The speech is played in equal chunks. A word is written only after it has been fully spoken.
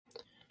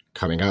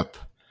Coming up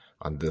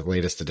on the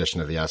latest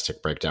edition of the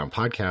Aztec Breakdown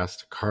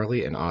podcast,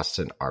 Carly and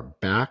Austin are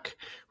back.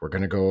 We're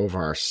going to go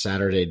over our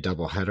Saturday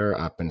doubleheader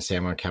up in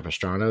San Juan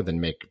Capistrano,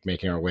 then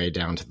making our way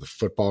down to the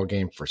football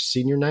game for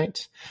senior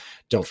night.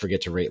 Don't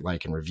forget to rate,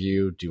 like, and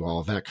review, do all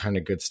of that kind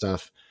of good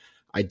stuff.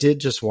 I did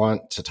just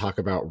want to talk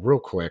about real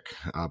quick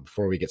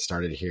before we get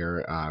started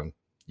here.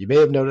 You may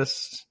have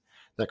noticed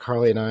that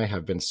Carly and I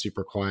have been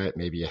super quiet.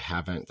 Maybe you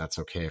haven't. That's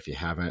okay if you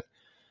haven't.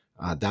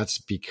 That's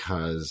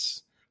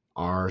because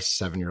our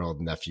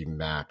 7-year-old nephew,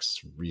 Max,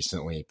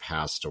 recently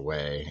passed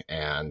away,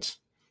 and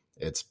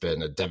it's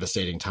been a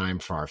devastating time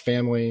for our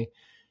family.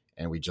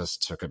 And we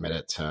just took a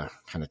minute to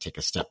kind of take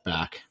a step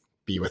back,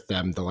 be with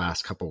them the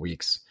last couple of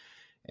weeks,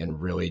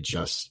 and really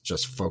just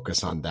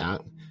focus on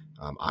that.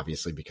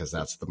 Obviously, because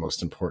that's the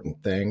most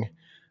important thing.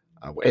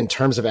 In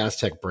terms of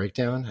Aztec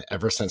Breakdown,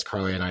 ever since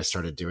Carly and I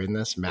started doing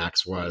this,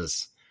 Max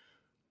was,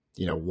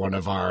 one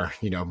of our,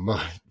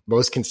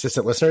 most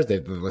consistent listeners.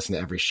 They've listened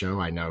to every show.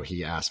 I know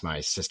he asked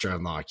my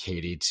sister-in-law,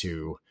 Katie,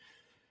 to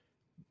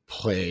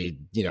play,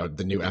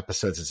 the new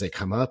episodes as they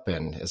come up.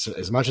 And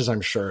as much as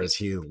I'm sure as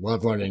he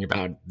loved learning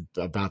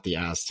about the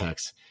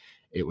Aztecs,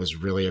 it was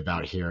really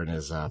about hearing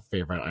his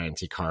favorite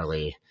INT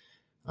Carly.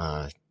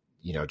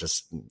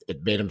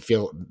 It made him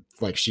feel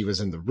like she was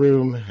in the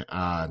room,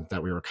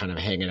 that we were kind of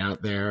hanging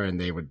out there, and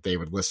they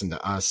would listen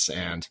to us.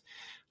 And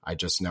I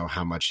just know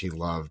how much he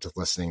loved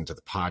listening to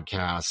the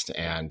podcast,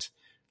 and,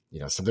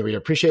 something we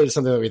appreciated,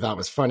 something that we thought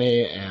was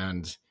funny.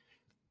 And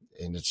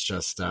it's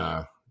just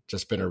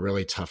been a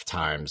really tough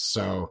time.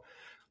 So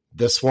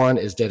this one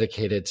is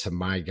dedicated to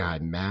my guy,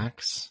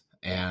 Max.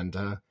 And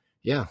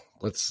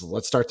let's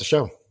start the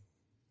show.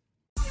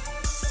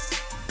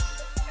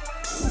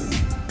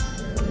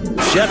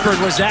 Shepard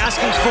was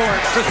asking for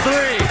it for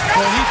three.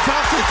 Well, he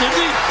felt it,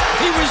 didn't he?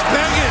 He was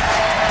begging.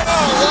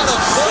 Oh, what a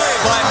play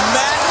by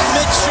Matt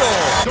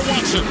Mitchell. To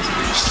Watson,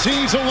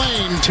 sees a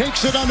lane,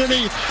 takes it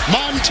underneath.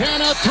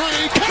 Montana 3.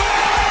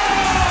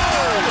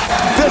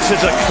 This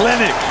is a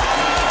clinic.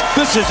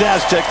 This is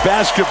Aztec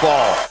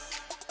basketball.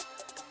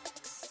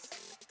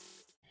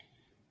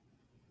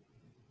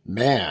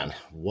 Man,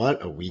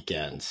 what a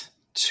weekend.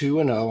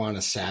 2-0 on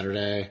a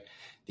Saturday.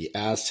 The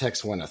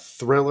Aztecs won a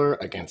thriller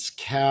against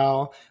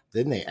Cal.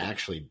 Then they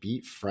actually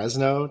beat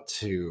Fresno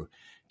to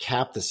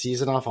cap the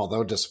season off,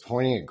 although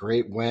disappointing. A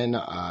great win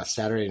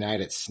Saturday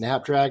night at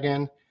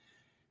Snapdragon.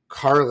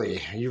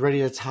 Carly, are you ready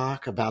to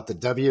talk about the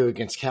W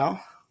against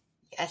Cal?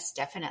 Yes,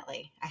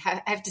 definitely.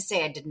 I have to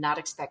say I did not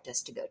expect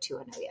us to go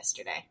 2-0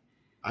 yesterday.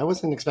 I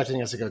wasn't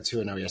expecting us to go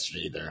 2-0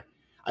 yesterday either.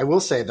 I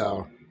will say,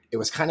 though, it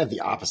was kind of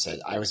the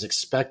opposite. I was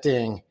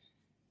expecting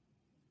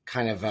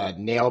kind of a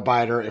nail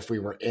biter if we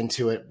were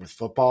into it with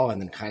football, and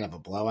then kind of a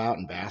blowout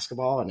in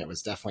basketball, and it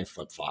was definitely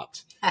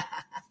flip-flopped.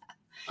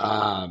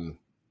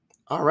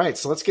 All right,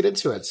 so let's get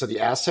into it. So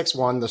the Aztecs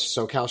won the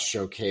SoCal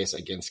Showcase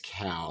against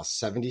Cal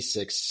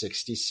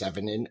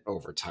 76-67 in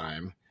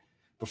overtime.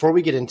 Before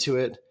we get into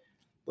it,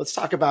 let's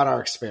talk about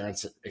our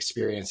experience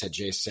at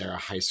J. Sarah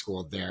High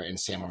School there in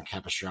San Juan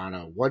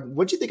Capistrano.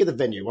 What'd you think of the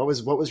venue? What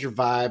was your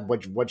vibe?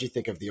 What'd you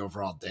think of the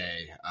overall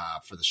day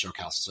for the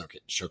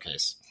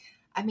Showcase?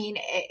 I mean,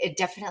 it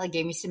definitely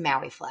gave me some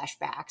Maui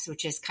flashbacks,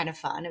 which is kind of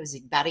fun. It was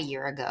about a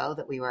year ago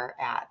that we were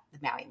at the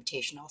Maui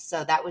Invitational.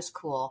 So that was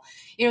cool.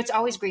 It's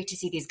always great to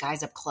see these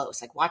guys up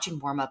close, like watching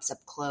warm-ups up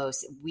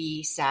close.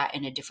 We sat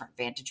in a different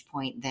vantage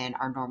point than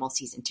our normal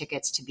season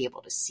tickets to be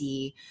able to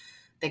see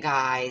the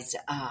guys.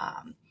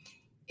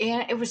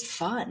 And it was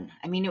fun.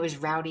 I mean, it was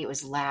rowdy. It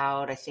was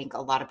loud. I think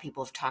a lot of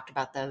people have talked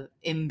about the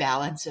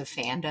imbalance of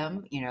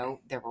fandom.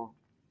 There were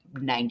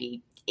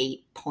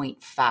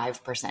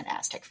 98.5%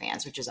 Aztec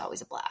fans, which is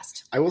always a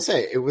blast. I will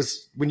say it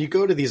was when you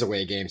go to these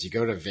away games, you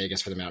go to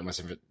Vegas for the Mountain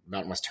West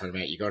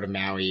tournament, you go to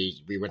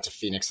Maui, we went to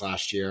Phoenix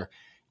last year.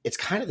 It's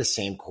kind of the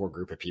same core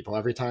group of people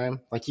every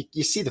time. Like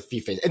you see the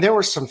faces, and there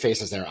were some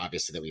faces there,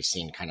 obviously, that we've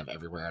seen kind of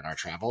everywhere in our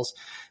travels,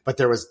 but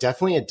there was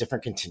definitely a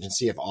different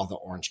contingency of all the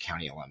Orange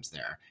County alums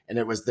there. And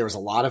there was a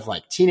lot of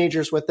like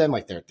teenagers with them,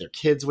 like their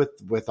kids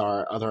with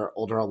our other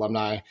older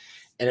alumni.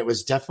 And it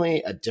was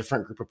definitely a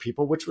different group of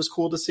people, which was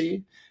cool to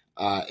see.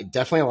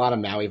 Definitely a lot of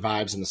Maui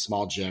vibes in the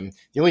small gym.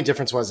 The only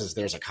difference is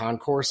there's a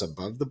concourse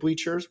above the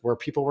bleachers where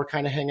people were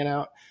kind of hanging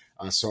out.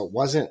 So it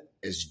wasn't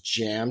as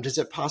jammed as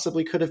it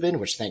possibly could have been,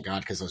 which thank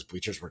God, because those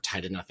bleachers were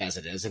tight enough as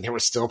it is. And there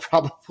was still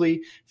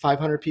probably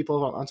 500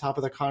 people on top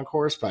of the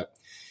concourse. But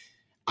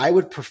I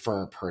would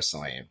prefer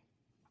personally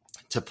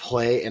to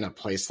play in a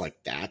place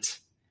like that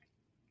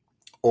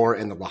or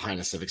in the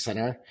Lahaina Civic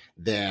Center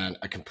than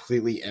a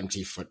completely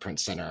empty footprint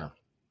center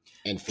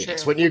in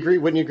Phoenix. True.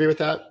 Wouldn't you agree with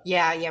that?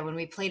 Yeah. When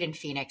we played in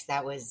Phoenix,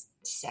 that was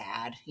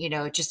sad.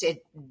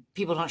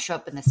 People don't show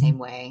up in the same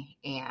way.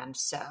 And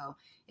so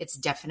it's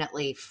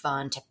definitely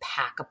fun to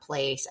pack a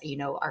place.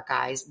 Our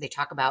guys, they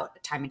talk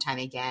about time and time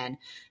again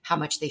how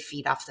much they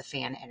feed off the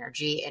fan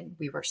energy, and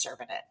we were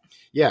serving it.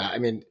 Yeah. I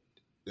mean,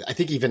 I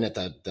think even at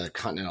the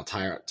Continental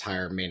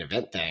Tire main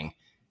event thing,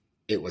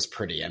 it was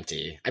pretty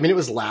empty. I mean, it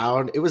was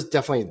loud. It was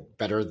definitely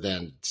better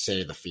than,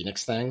 say, the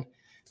Phoenix thing,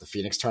 the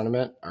Phoenix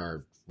tournament,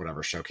 or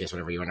whatever showcase,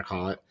 whatever you want to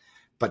call it.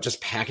 But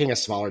just packing a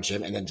smaller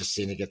gym and then just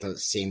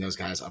seeing those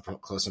guys up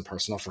close and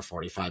personal for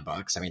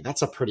 $45. I mean,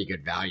 that's a pretty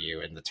good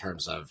value in the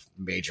terms of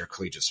major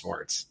collegiate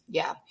sports.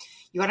 Yeah.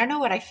 You want to know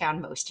what I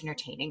found most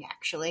entertaining,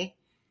 actually?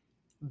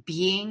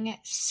 Being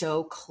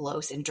so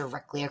close and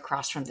directly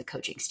across from the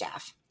coaching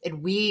staff.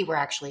 And we were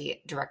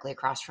actually directly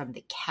across from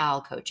the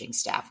Cal coaching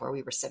staff where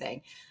we were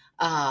sitting.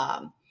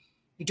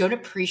 You don't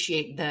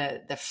appreciate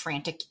the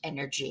frantic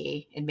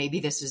energy, and maybe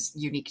this is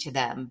unique to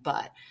them,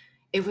 but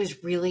it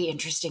was really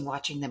interesting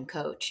watching them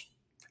coach.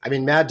 I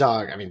mean, Mad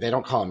Dog, they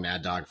don't call him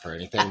Mad Dog for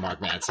anything,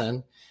 Mark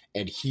Madsen,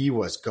 and he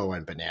was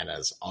going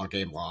bananas all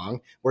game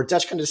long, where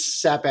Dutch kind of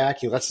sat back,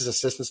 he lets his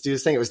assistants do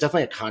his thing. It was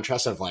definitely a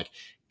contrast of like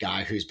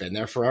guy who's been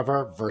there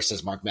forever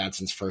versus Mark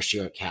Madsen's first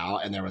year at Cal,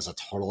 and there was a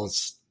total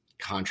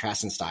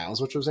contrast in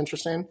styles, which was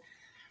interesting.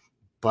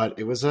 But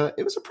it was a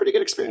pretty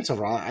good experience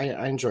overall.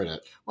 I enjoyed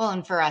it. Well,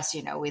 and for us,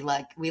 we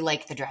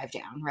like the drive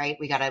down, right?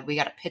 We got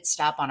a pit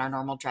stop on our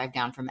normal drive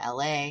down from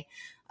LA.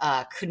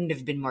 Couldn't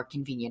have been more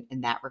convenient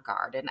in that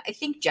regard. And I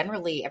think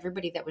generally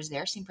everybody that was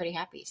there seemed pretty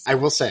happy. So. I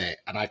will say,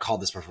 and I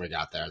called this before we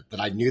got there,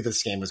 that I knew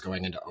this game was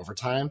going into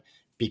overtime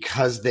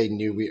because they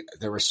knew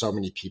there were so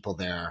many people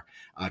there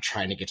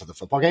trying to get to the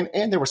football game.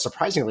 And there were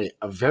surprisingly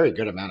a very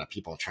good amount of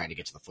people trying to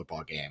get to the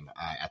football game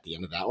at the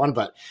end of that one.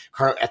 But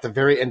at the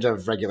very end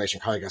of regulation,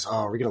 Carly goes, "Oh,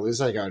 are we going to lose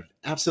that?" I go,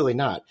 "Absolutely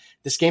not.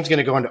 This game's going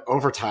to go into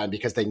overtime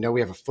because they know we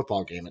have a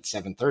football game at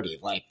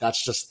 7:30. Like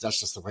that's just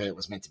the way it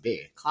was meant to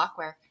be."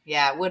 Clockwork.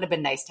 Yeah, it would have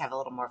been nice to have a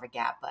little more of a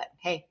gap, but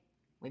hey,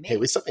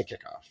 we still may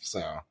kick off.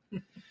 So,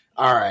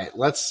 all right,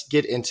 let's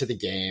get into the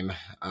game.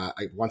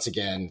 Once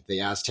again, the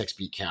Aztecs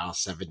beat Cal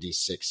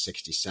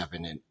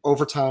 76-67 in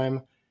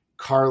overtime.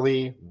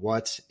 Carly,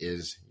 what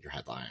is your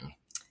headline?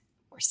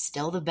 We're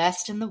still the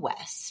best in the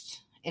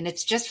West. And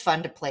it's just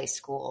fun to play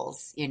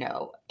schools,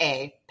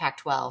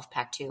 Pac-12,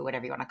 Pac-2,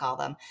 whatever you want to call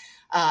them.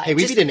 Hey,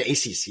 we beat an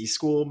ACC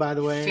school, by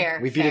the way. Fair.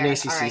 We beat an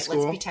ACC All right,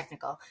 school. Let's be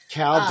technical.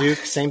 Cal, Duke,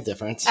 same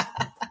difference.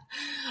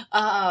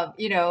 I'm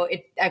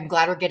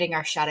glad we're getting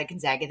our shot at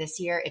Gonzaga this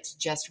year. It's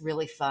just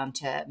really fun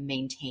to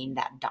maintain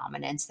that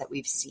dominance that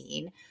we've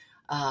seen.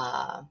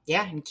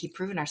 And keep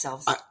proving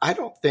ourselves. I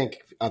don't think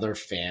other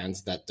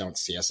fans that don't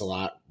see us a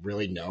lot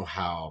really know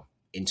how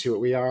into it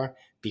we are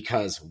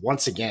because,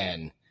 once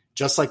again,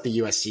 just like the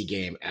USC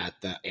game at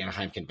the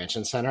Anaheim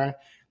Convention Center,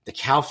 the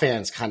Cal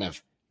fans kind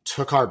of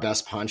took our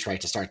best punch right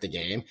to start the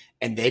game,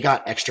 and they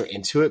got extra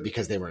into it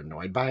because they were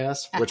annoyed by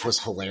us, which was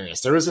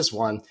hilarious. There was this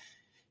one,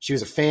 she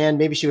was a fan,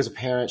 maybe she was a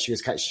parent, she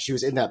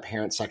was in that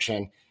parent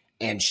section,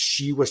 and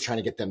she was trying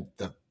to get them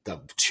the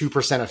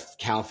 2% of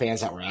Cal fans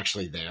that were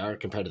actually there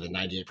compared to the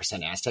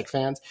 98% Aztec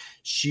fans.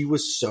 She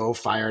was so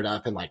fired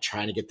up and like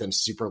trying to get them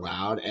super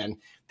loud. And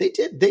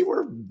they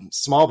were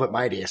small but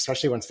mighty,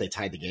 especially once they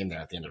tied the game there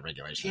at the end of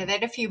regulation. Yeah, they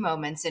had a few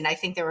moments. And I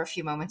think there were a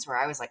few moments where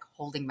I was like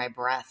holding my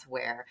breath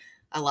where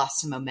I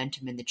lost some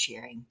momentum in the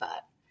cheering.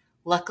 But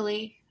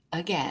luckily,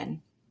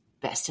 again,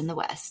 best in the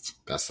West.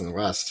 Best in the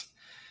West.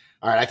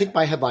 All right. I think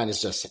my headline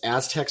is just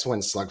Aztecs win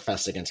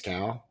slugfest against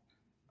Cal.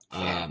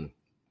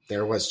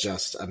 There was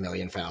just a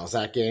million fouls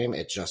that game.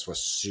 It just was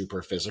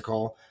super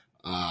physical.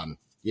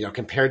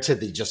 Compared to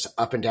the just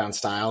up and down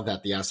style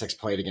that the Aztecs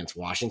played against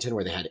Washington,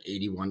 where they had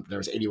 81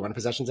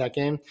 possessions that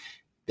game.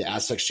 The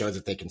Aztecs showed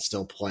that they can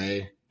still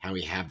play how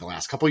we have the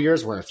last couple of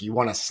years, where if you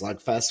want a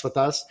slugfest with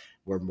us,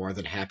 we're more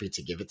than happy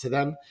to give it to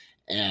them.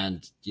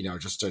 And,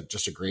 just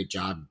a great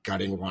job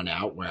gutting one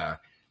out where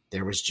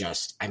there was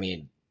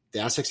the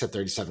Aztecs had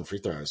 37 free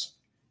throws.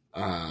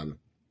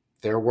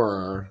 There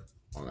were,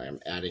 I'm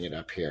adding it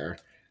up here.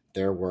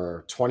 There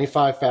were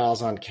 25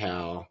 fouls on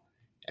Cal,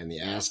 and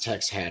the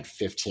Aztecs had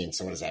 15.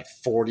 So what is that?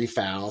 40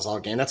 fouls all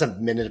game. That's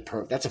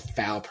a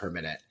foul per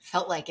minute.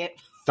 Felt like it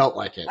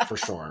for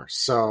sure.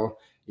 So,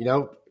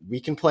 we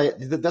can play.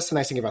 That's the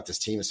nice thing about this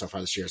team so far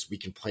this year is we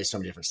can play so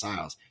many different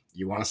styles.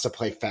 You want us to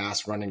play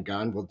fast, run and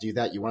gun, we'll do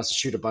that. You want us to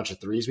shoot a bunch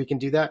of threes, we can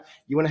do that.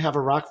 You want to have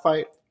a rock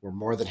fight, we're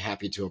more than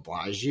happy to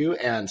oblige you.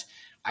 And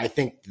I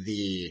think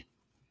the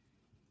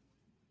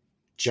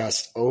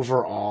just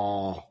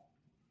overall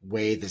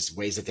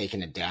ways that they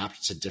can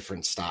adapt to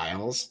different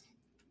styles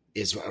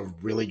is a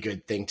really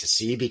good thing to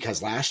see,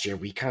 because last year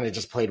we kind of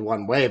just played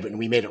one way, but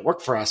we made it work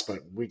for us. But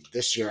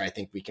this year, I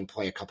think we can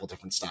play a couple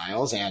different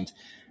styles, and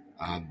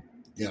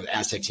the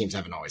Aztec teams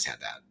haven't always had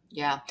that.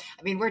 Yeah.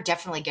 We're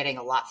definitely getting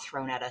a lot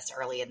thrown at us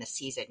early in the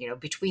season,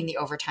 between the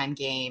overtime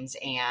games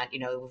and,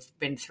 we've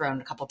been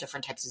thrown a couple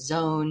different types of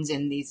zones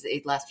in these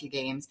last few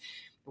games.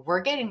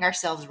 We're getting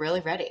ourselves really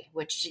ready,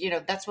 which,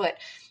 that's what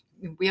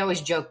we always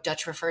joke.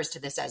 Dutch refers to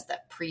this as the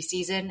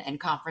preseason, and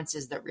conference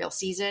is the real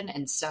season.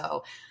 And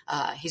so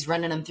he's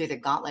running them through the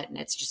gauntlet, and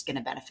it's just going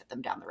to benefit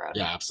them down the road.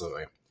 Yeah,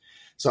 absolutely.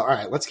 So, all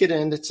right, let's get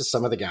into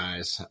some of the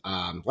guys.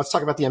 Let's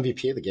talk about the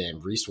MVP of the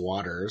game, Reese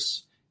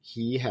Waters.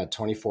 He had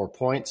 24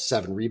 points,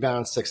 7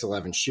 rebounds,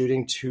 6-11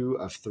 shooting, 2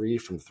 of 3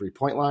 from the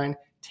 3-point line,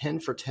 10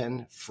 for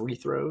 10 free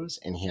throws,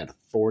 and he had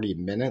 40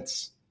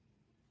 minutes.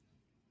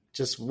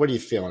 Just what are you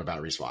feeling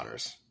about Reese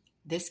Waters?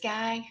 This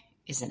guy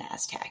is an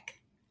Aztec.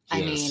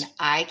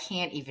 I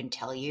can't even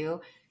tell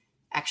you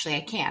Actually,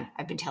 I can.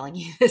 I've been telling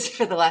you this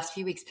for the last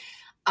few weeks.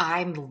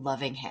 I'm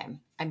loving him.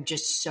 I'm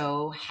just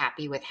so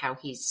happy with how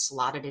he's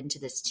slotted into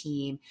this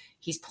team.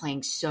 He's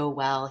playing so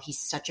well. He's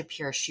such a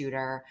pure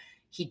shooter.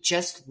 He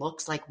just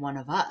looks like one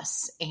of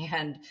us.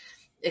 And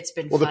it's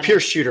been well, funny. The pure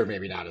shooter,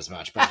 maybe not as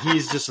much, but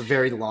he's just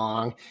very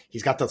long.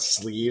 He's got the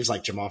sleeves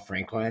like Jamal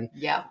Franklin.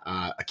 Yeah.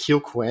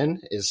 Akil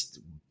Quinn is,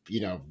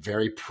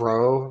 very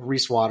pro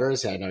Reese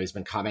Waters. I know he's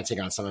been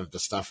commenting on some of the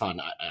stuff on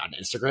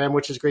Instagram,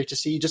 which is great to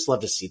see. You just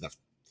love to see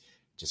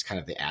just kind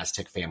of the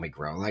Aztec family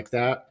grow like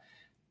that.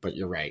 But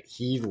you're right.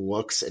 He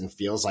looks and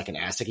feels like an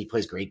Aztec. He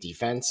plays great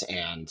defense.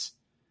 And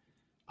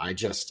I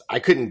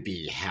couldn't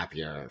be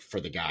happier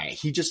for the guy.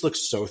 He just looks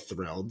so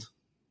thrilled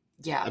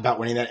about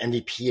winning that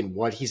MVP and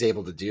what he's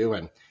able to do.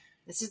 And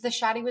this is the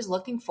shot he was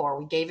looking for.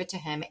 We gave it to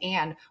him.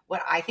 And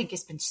what I think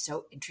has been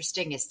so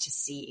interesting is to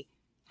see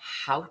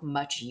how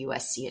much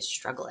USC is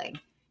struggling.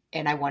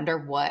 And I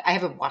wonder I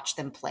haven't watched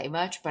them play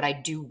much, but I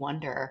do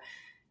wonder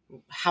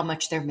how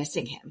much they're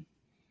missing him.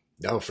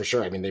 No, for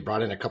sure. I mean, they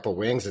brought in a couple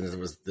wings, and it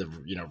was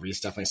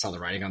Reese definitely saw the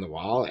writing on the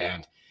wall,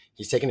 and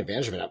he's taking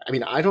advantage of it. I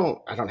mean, I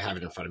don't have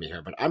it in front of me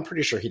here, but I'm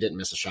pretty sure he didn't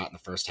miss a shot in the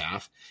first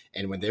half.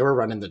 And when they were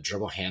running the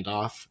dribble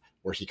handoff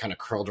where he kind of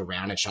curled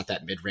around and shot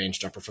that mid-range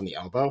jumper from the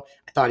elbow,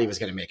 I thought he was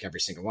going to make every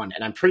single one.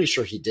 And I'm pretty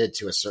sure he did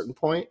to a certain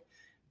point,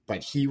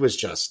 but he was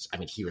just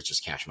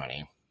cash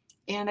money.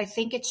 And I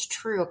think it's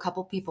true. A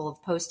couple people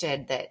have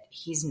posted that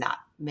he's not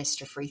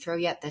missed a free throw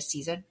yet this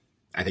season.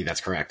 I think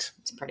that's correct.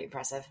 It's pretty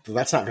impressive. But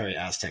that's not very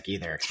Aztec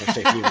either,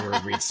 especially if you were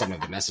to read some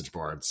of the message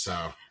boards.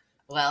 So,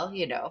 well,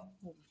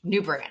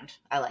 new brand.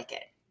 I like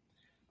it.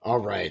 All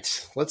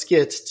right. Let's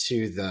get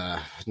to the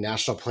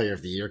National Player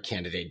of the Year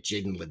candidate,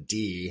 Jaden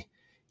Ledee.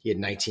 He had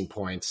 19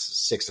 points,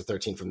 6 of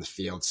 13 from the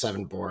field,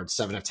 7 boards,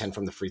 7 of 10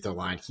 from the free throw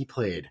line. He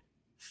played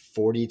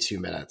 42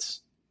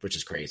 minutes, which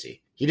is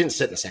crazy. He didn't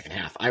sit in the second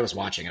half. I was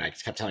watching, and I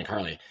kept telling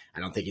Carly, I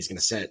don't think he's going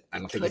to sit. I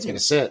don't think he's going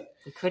to sit.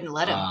 We couldn't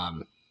let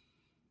him.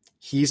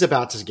 He's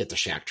about to get the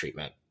Shaq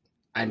treatment.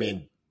 I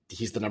mean,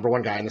 he's the number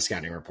one guy in the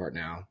scouting report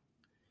now.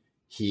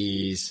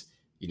 He's,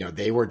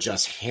 they were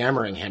just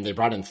hammering him. They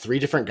brought in 3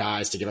 different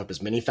guys to give up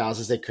as many fouls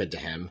as they could to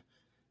him.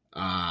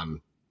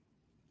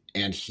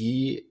 And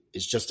he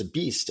is just a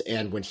beast.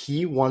 And when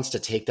he wants to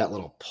take that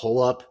little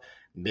pull-up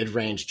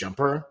mid-range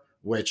jumper,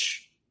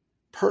 which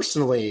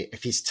personally,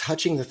 if he's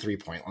touching the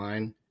 3-point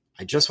line,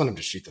 I just want him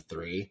to shoot the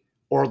 3.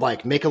 Or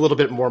make a little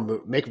bit more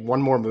move, make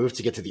one more move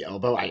to get to the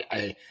elbow.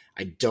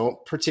 I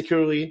don't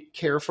particularly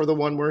care for the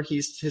one where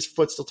his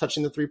foot's still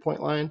touching the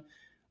 3-point line.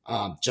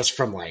 Just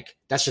from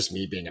that's just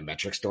me being a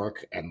metrics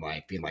dork and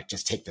being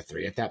just take the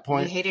 3 at that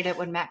point. You hated it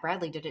when Matt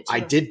Bradley did it too. I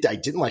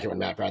didn't like it when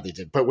Matt Bradley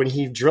did, but when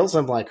he drills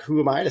him,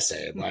 who am I to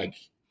say?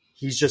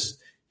 He is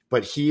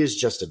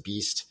just a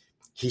beast.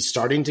 He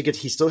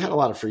still had a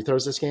lot of free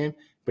throws this game,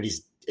 but he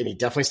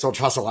definitely still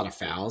draws a lot of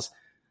fouls.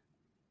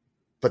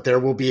 But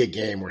there will be a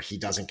game where he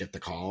doesn't get the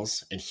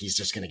calls and he's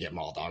just going to get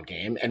mauled all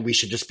game. And we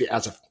should just be,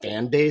 as a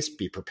fan base,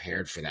 be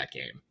prepared for that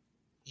game.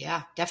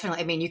 Yeah,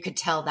 definitely. I mean, you could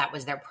tell that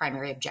was their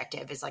primary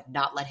objective is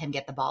not let him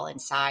get the ball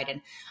inside.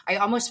 And I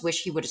almost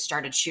wish he would have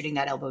started shooting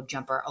that elbow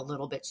jumper a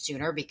little bit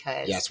sooner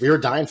because yes, we were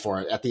dying for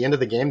it. At the end of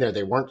the game there,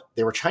 they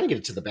were trying to get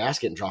it to the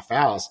basket and draw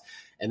fouls,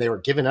 and they were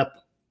giving up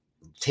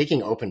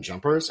taking open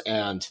jumpers.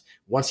 And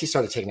once he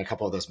started taking a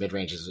couple of those mid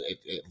ranges,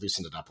 it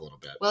loosened it up a little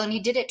bit. Well, and he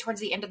did it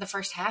towards the end of the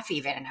first half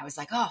even. And I was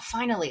like, oh,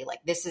 finally,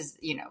 this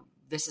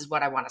is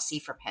what I want to see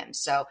from him.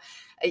 So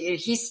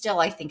he's still,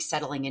 I think,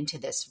 settling into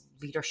this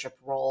leadership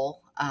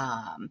role.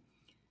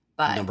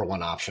 But number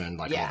one option,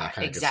 all that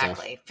kind of good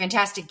stuff.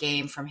 Fantastic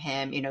game from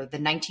him. The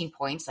 19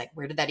 points,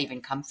 where did that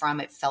even come from?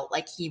 It felt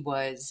like he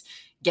was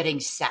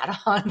getting sat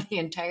on the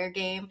entire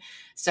game.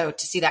 So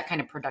to see that kind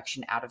of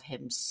production out of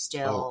him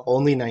still.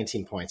 Only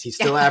 19 points. He's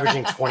still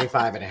averaging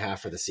 25 and a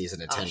half for the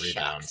season and 10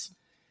 rebounds.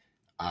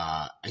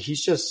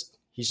 He's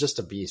just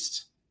a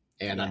beast.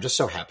 And I'm just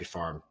so happy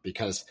for him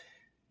because,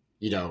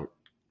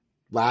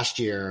 last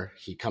year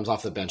he comes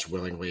off the bench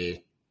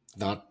willingly,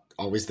 not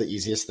always the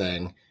easiest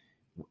thing.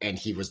 And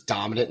he was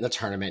dominant in the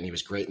tournament and he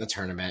was great in the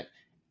tournament.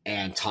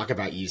 And talk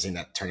about using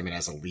that tournament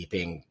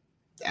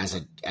as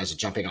a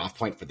jumping off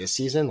point for this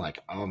season.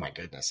 Oh my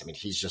goodness. I mean,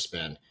 he's just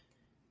been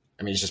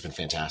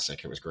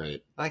fantastic. It was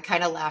great. I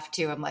kind of laughed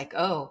too. I'm like,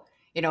 oh,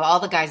 all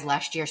the guys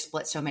last year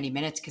split so many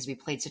minutes because we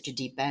played such a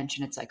deep bench.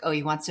 And it's like, oh,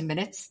 you want some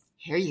minutes?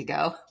 Here you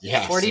go.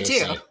 Yeah.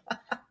 42.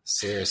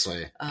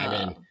 Seriously. I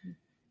mean,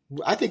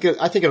 I think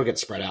it'll get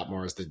spread out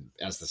more as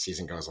the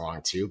season goes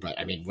along too. But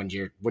I mean, when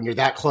you're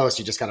that close,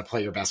 you just got to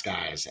play your best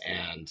guys,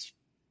 and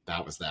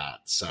that was that.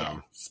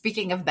 So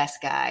speaking of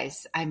best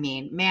guys, I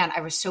mean, man,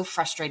 I was so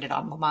frustrated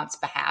on Lamont's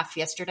behalf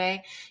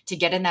yesterday to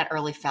get in that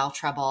early foul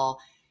trouble.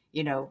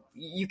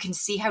 You can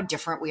see how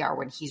different we are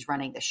when he's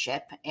running the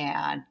ship,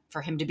 and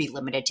for him to be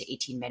limited to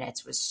 18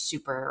 minutes was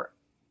super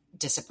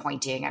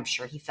disappointing. I'm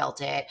sure he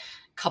felt it.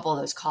 A couple of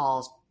those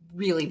calls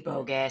really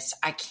bogus.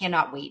 I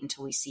cannot wait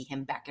until we see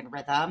him back in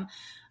rhythm.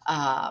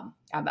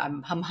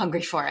 I'm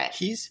hungry for it.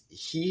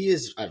 He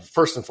is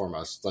first and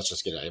foremost. Let's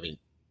just get it. I mean,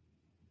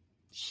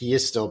 he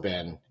has still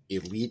been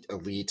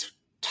elite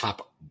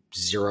top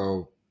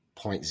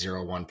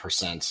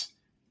 0.01%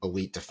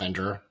 elite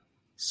defender.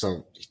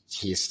 So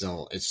he's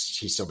still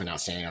been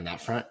outstanding on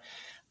that front.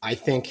 I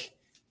think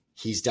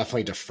he's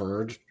definitely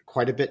deferred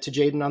quite a bit to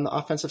Jaden on the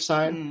offensive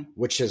side,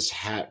 which has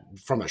had,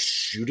 from a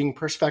shooting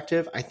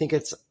perspective, I think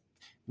it's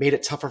made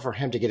it tougher for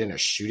him to get in a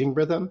shooting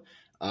rhythm.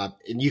 And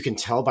you can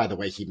tell by the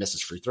way he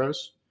misses free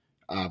throws,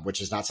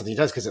 which is not something he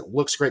does, because it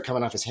looks great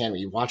coming off his hand.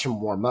 When you watch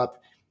him warm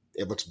up,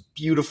 it looks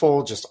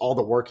beautiful, just all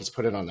the work he's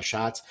put in on the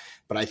shots.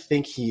 But I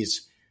think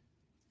he's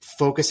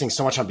focusing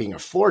so much on being a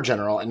floor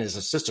general, and his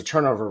assist to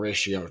turnover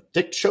ratio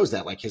shows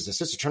that. Like, his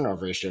assist to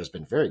turnover ratio has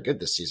been very good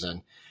this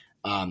season.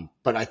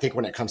 But I think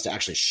when it comes to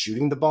actually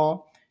shooting the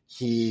ball,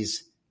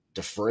 he's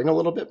deferring a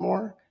little bit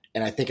more.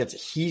 And I think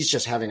he's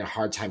just having a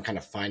hard time kind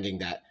of finding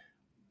that,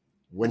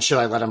 when should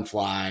I let him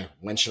fly?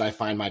 When should I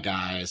find my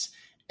guys?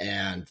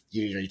 And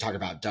you talk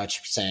about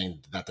Dutch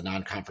saying that the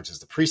non-conference is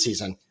the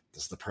preseason.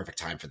 This is the perfect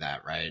time for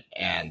that, right?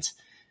 And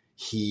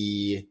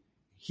he's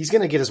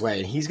going to get his way,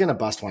 and he's going to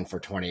bust one for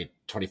 20,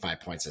 25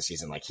 points this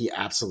season. Like, he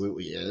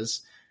absolutely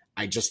is.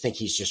 I just think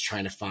he's just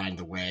trying to find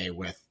the way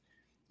with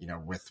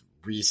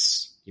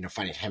Reese,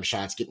 finding him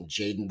shots, getting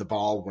Jaden the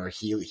ball where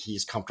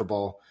he's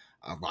comfortable.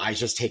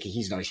 Elijah's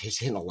he's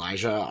hitting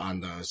Elijah on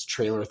those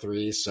trailer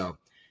threes. So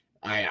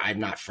I'm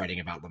not fretting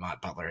about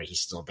Lamont Butler. He's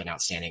still been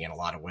outstanding in a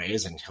lot of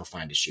ways, and he'll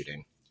find his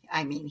shooting.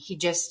 I mean, he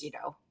just,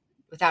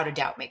 without a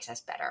doubt makes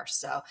us better.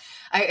 So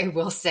I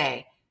will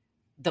say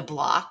the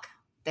block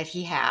that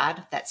he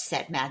had that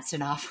set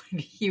Madsen off when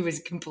he was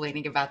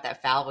complaining about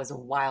that foul was a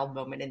wild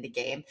moment in the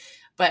game.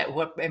 But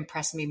what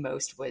impressed me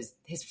most was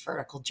his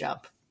vertical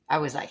jump. I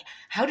was like,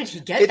 how did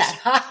he get that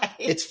high?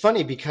 It's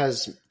funny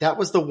because that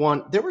was the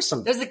one. That was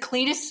the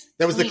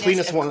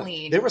cleanest one.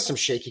 Clean. There were some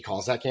shaky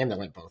calls that game that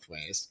went both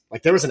ways.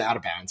 Like, there was an out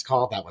of bounds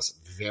call that was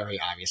very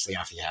obviously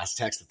off the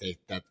Aztecs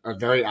that are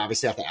very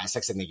obviously off the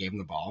Aztecs, and they gave him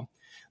the ball.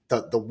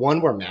 The one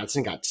where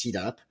Madsen got teed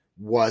up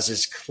was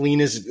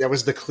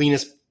the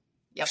cleanest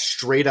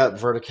straight up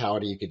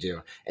verticality you could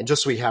do. And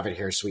just so we have it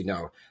here, so we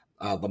know,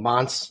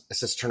 Lamont's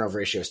assist turnover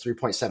ratio is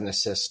 3.7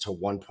 assists to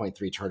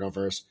 1.3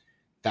 turnovers.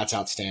 That's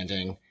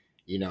outstanding.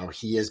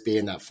 He is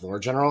being that floor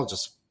general.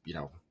 Just,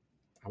 I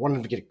want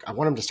him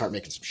to start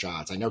making some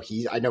shots. I know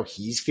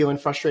he's feeling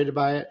frustrated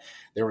by it.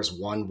 There was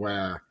one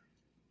where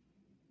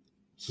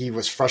he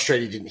was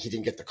frustrated. He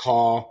didn't get the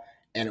call.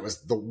 And it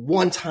was the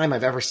one time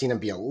I've ever seen him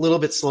be a little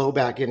bit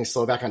getting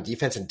slow back on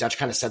defense. And Dutch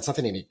kind of said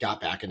something, and he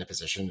got back into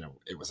position.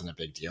 It wasn't a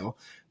big deal,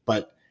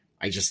 but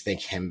I just think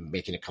him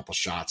making a couple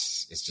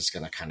shots is just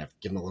going to kind of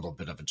give him a little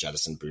bit of a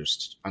jettison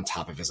boost on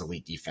top of his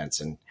elite defense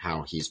and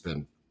how he's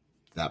been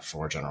that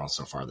floor general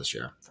so far this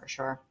year. For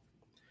sure.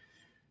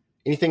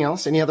 Anything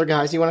else? Any other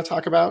guys you want to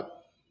talk about?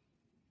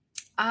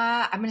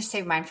 I'm going to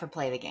save mine for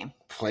play of the game.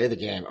 Play of the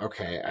game.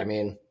 Okay. I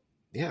mean,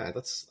 yeah,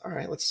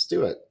 let's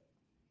do it.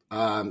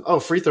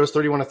 Free throws,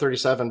 31 to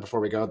 37 before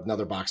we go.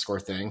 Another box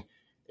score thing,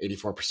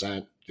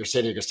 84%. Your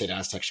San Diego State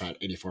Aztecs shot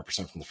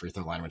 84% from the free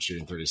throw line when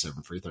shooting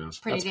 37 free throws.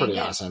 That's pretty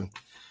awesome.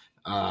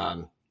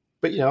 But,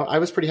 I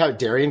was pretty happy.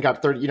 Darian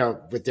got 30,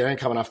 with Darian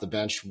coming off the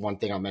bench, one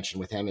thing I'll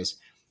mention with him is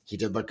he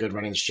did look good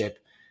running the ship.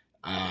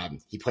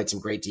 He played some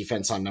great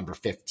defense on number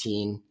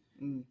 15.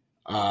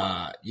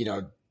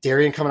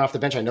 Darian coming off the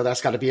bench, I know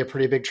that's got to be a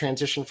pretty big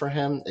transition for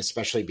him,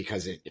 especially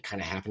because it kind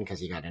of happened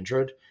because he got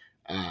injured.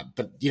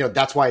 But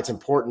that's why it's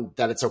important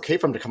that it's okay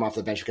for him to come off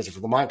the bench, because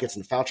if Lamont gets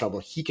in foul trouble,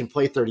 he can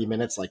play 30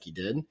 minutes like he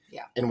did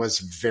and was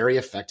very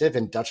effective.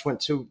 And Dutch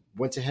went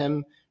to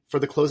him for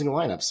the closing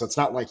lineup. So it's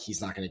not like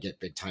he's not going to get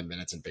big time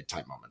minutes and big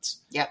time moments.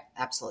 Yep,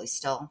 absolutely.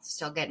 Still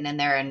getting in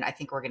there. And I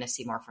think we're going to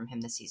see more from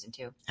him this season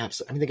too.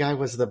 Absolutely. I mean, the guy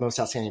was the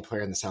most outstanding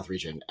player in the South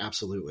region.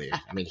 Absolutely.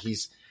 I mean,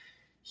 he's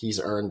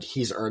earned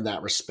that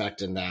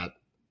respect, and that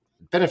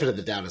benefit of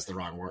the doubt is the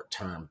wrong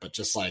term, but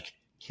just like,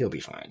 he'll be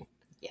fine.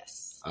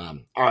 Yes. All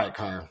right,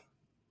 Car,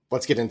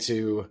 let's get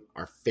into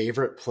our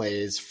favorite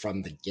plays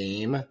from the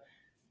game.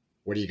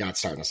 What do you got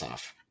starting us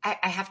off?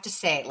 I have to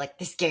say,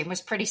 this game was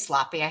pretty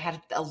sloppy. I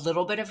had a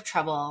little bit of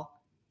trouble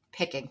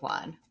picking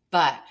one,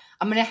 but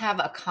I'm going to have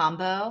a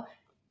combo,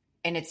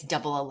 and it's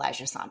double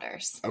Elijah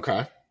Saunders.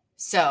 Okay.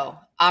 So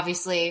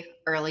obviously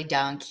early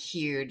dunk,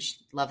 huge.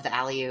 Love the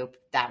alley-oop.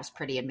 That was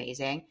pretty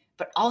amazing.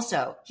 But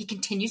also he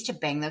continues to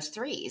bang those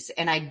threes.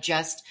 And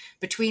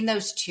between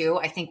those two,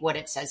 I think what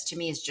it says to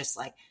me is just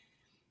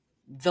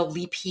the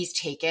leap he's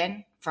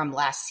taken from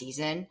last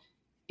season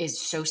is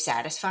so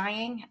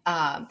satisfying.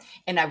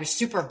 And I was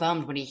super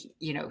bummed when he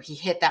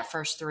hit that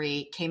first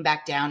three, came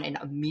back down, and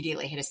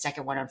immediately hit a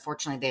second one.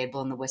 Unfortunately, they had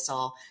blown the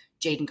whistle.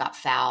 Jaden got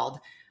fouled.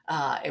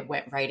 It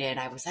went right in.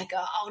 I was like,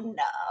 oh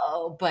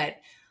no. But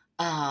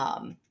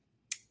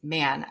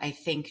man, I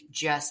think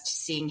just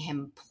seeing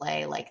him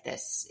play like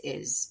this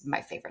is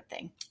my favorite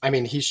thing. I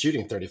mean, he's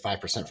shooting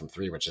 35% from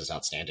three, which is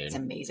outstanding. It's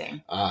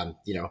amazing.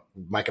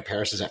 Micah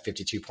Parrish is at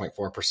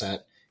 52.4%.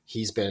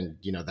 He's been,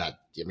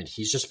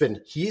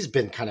 he's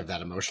been kind of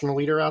that emotional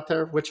leader out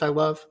there, which I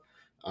love.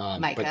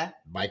 Micah.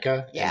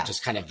 Yeah. And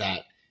just kind of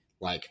that,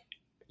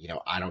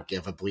 I don't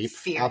give a bleep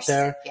Fierce. out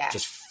there. Yeah.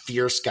 Just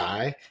fierce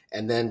guy.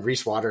 And then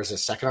Reese Waters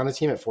is second on the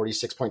team at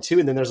 46.2.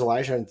 And then there's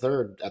Elijah in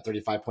third at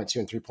 35.2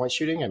 and 3-point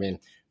shooting. I mean,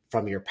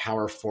 from your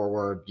power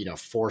forward,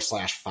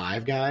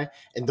 4/5 guy.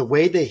 And the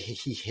way that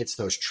he hits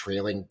those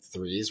trailing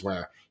threes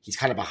where he's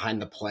kind of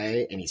behind the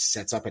play and he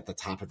sets up at the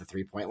top of the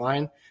 3-point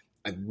line,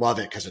 I love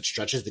it because it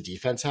stretches the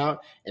defense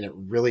out and it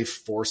really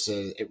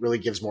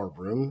gives more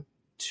room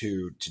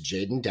to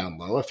Jaden down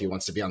low if he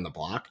wants to be on the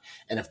block.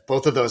 And if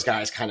both of those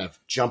guys kind of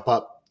jump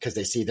up because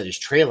they see that he's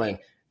trailing,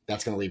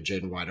 that's going to leave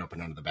Jaden wide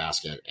open under the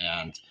basket.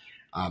 And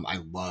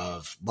I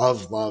love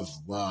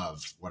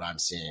what I'm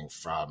seeing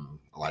from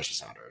Elijah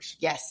Saunders.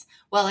 Yes.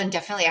 Well, and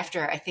definitely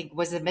after, I think,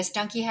 was the missed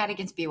dunk he had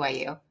against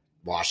BYU?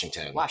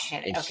 Washington.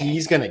 And okay.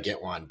 He's going to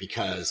get one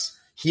because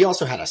he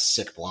also had a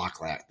sick block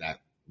that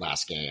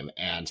last game.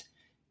 And,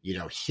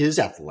 his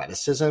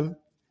athleticism,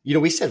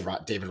 we said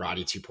David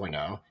Roddy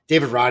 2.0.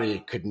 David Roddy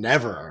could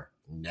never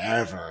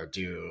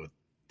do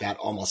that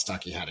almost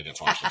dunk he had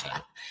against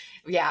Washington.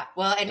 Yeah.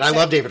 Well, and I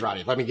love David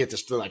Roddy. Let me get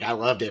this through. I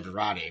love David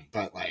Roddy,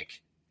 but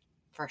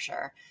for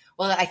sure.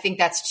 Well, I think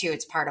that's too.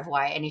 It's part of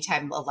why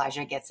anytime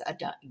Elijah gets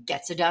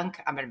a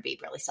dunk, I'm going to be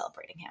really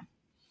celebrating him.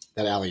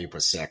 That alley-oop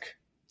was sick.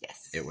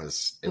 Yes.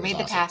 Who made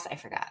awesome. the pass? I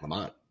forgot.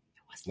 Lamont.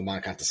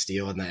 Lamont got the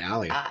steal in the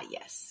alley.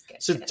 Yes.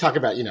 Good, so talk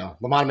about,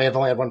 Lamont may have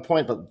only had 1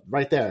 point, but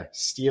right there,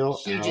 steal,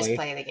 hugest alley.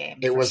 play of the game.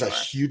 It was a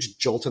huge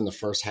jolt in the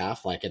first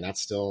half, and that's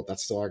still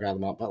our guy,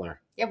 Lamont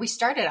Butler. Yeah, we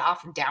started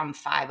off down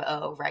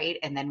 5-0, right?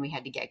 And then we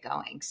had to get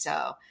going.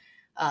 So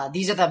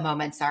these are the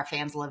moments our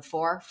fans live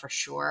for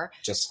sure.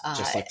 Just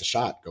like the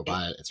shot. Go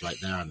buy it. It's right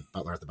there on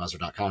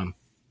butleratthebuzzer.com.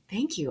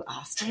 Thank you,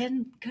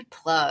 Austin. Good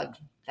plug.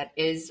 That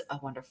is a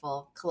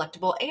wonderful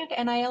collectible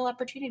and NIL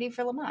opportunity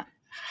for Lamont.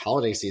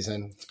 Holiday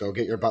season. Let's go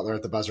get your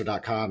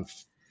butleratthebuzzer.com.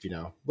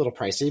 A little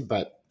pricey,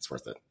 but it's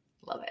worth it.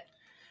 Love it.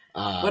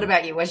 What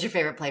about you? What's your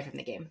favorite play from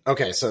the game?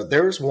 Okay, so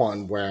there's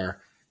one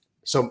where –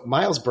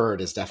 Miles Bird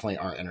is definitely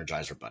our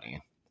Energizer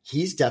bunny.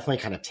 He's definitely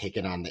kind of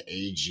taken on the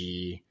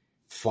AG,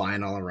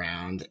 flying all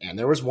around. And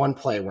there was one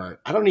play where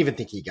I don't even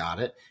think he got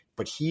it,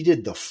 but he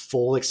did the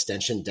full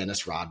extension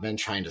Dennis Rodman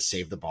trying to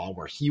save the ball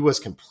where he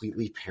was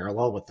completely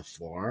parallel with the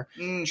floor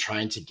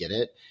trying to get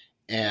it.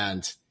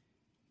 And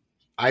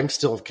I'm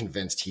still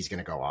convinced he's going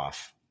to go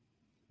off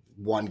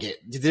one game.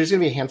 There's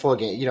going to be a handful of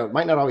games.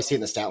 Might not always see it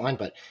in the stat line,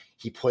 but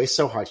he plays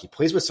so hard. He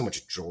plays with so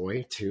much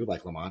joy too,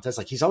 like Lamont does.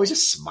 He's always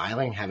just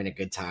smiling, having a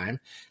good time.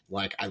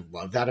 I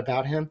love that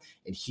about him.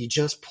 And he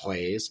just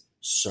plays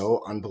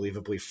so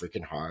unbelievably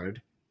freaking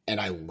hard. And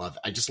I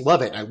just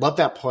love it. I love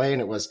that play.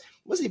 And it wasn't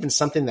even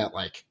something that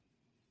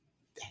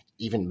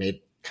even made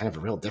kind of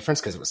a real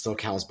difference because it was still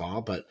Cal's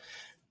ball, but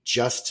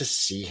just to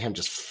see him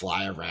just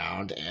fly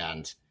around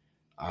and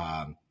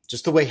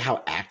just the way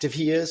how active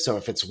he is. So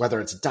whether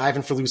it's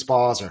diving for loose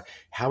balls or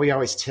how he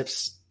always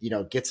tips,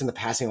 gets in the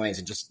passing lanes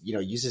and just,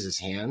 uses his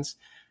hands.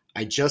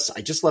 I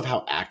just love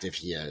how active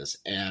he is.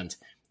 And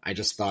I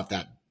just thought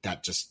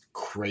that just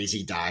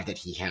crazy dive that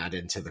he had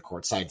into the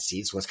courtside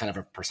seats was kind of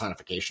a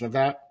personification of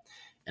that.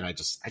 And I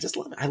just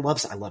love it. I love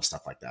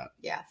stuff like that.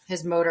 Yeah.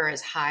 His motor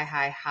is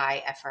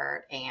high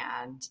effort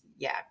and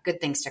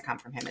good things to come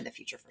from him in the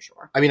future for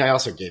sure. I mean, I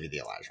also gave you the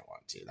Elijah one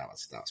too. That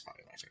was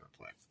probably my favorite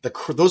play.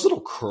 Those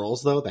little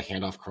curls though, the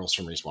handoff curls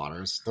from Reese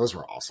Waters, those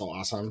were also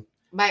awesome.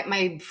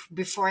 My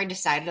before I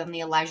decided on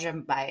the Elijah,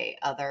 my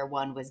other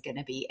one was going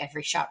to be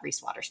every shot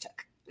Reese Waters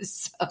took.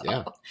 So,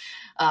 yeah.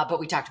 But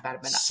we talked about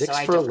it enough. 6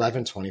 for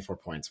 11, 24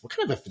 points. What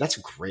kind of that's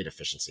great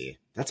efficiency.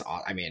 That's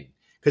I mean,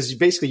 because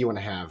basically you want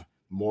to have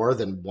more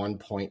than 1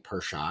 point per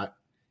shot,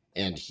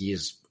 and he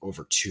is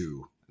over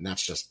 2, and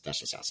that's just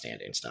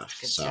outstanding stuff.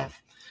 Good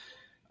stuff.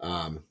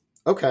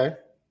 Okay.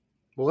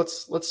 Well,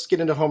 let's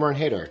get into Homer and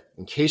Hater.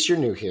 In case you're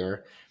new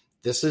here,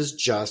 this is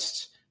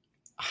just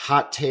a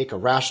hot take, a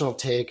rational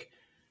take,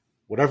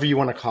 whatever you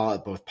want to call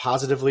it, both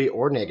positively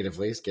or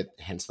negatively.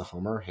 Hence the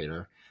Homer or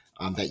Hater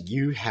that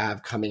you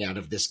have coming out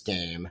of this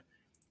game.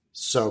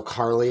 So,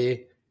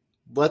 Carly,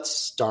 let's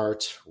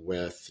start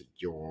with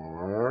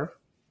your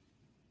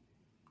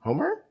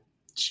Homer?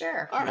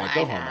 Sure. All right,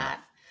 go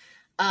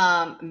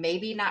Homer.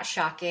 Maybe not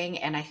shocking,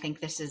 and I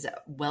think this is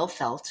well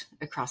felt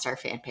across our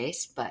fan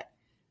base, but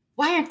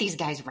why aren't these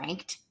guys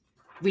ranked?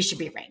 We should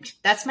be ranked.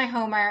 That's my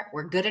Homer.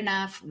 We're good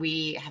enough.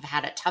 We have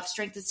had a tough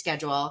strength of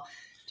schedule.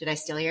 Did I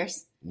steal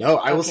yours? No,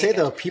 I will say,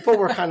 though, people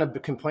were kind of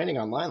complaining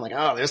online,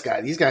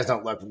 these guys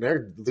don't look,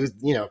 they're,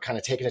 kind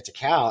of taking it to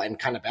Cal and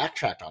kind of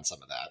backtracked on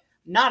some of that.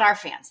 Not our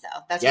fans,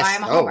 though. That's why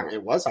I'm a Homer.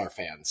 It was our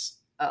fans.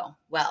 Oh,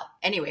 well,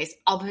 anyways,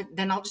 I'll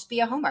just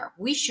be a Homer.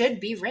 We should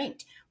be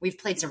ranked. We've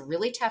played some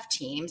really tough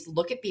teams.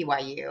 Look at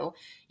BYU,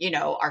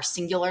 our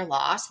singular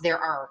loss. There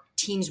are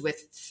teams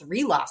with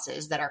 3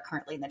 losses that are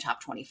currently in the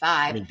top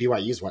 25. I mean,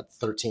 BYU's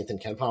 13th in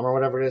Ken Palm or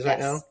whatever it is right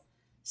now?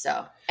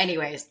 So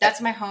anyways,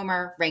 that's my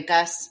Homer. Rank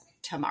us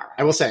tomorrow.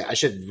 I will say, I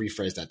should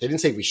rephrase that. They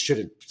didn't say we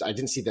shouldn't. I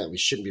didn't see that we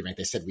shouldn't be ranked.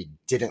 They said we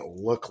didn't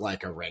look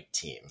like a ranked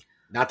team.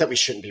 Not that we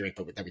shouldn't be ranked,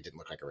 but that we didn't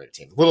look like a ranked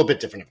team. A little bit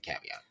different of a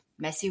caveat.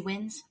 Messy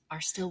wins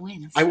are still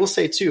wins. I will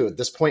say, too,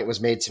 this point was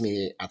made to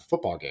me at the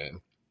football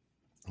game.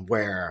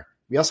 where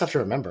we also have to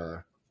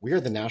remember we are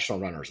the national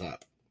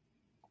runners-up.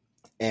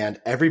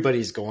 And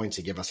everybody's going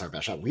to give us our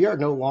best shot. We are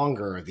no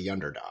longer the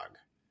underdog.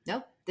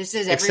 No, this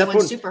is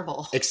everyone's Super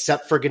Bowl.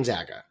 Except for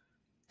Gonzaga.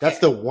 That's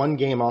the one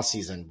game all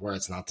season where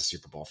it's not the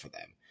Super Bowl for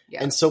them.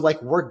 Yeah. And so,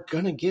 like, we're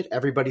going to get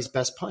everybody's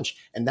best punch.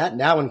 And that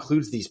now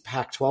includes these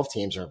Pac-12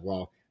 teams or,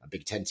 well, a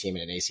Big Ten team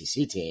and an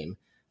ACC team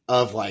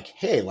of, like,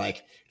 hey,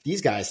 like,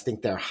 these guys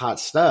think they're hot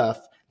stuff.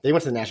 They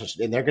went to the national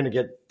and we're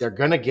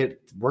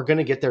going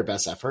to get their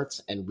best efforts.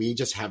 And we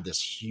just have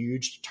this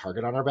huge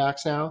target on our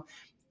backs now.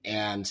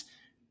 And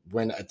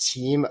when a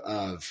team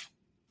of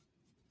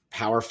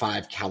Power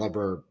 5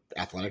 caliber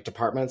athletic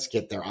departments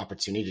get their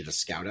opportunity to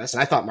scout us,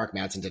 and I thought Mark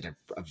Madsen did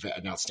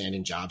an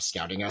outstanding job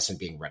scouting us and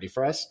being ready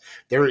for us.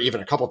 There were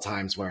even a couple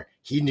times where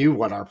he knew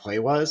what our play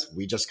was.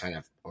 We just kind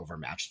of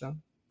overmatched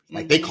them.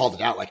 Like they called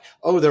it out like,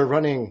 oh, they're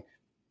running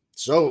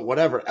so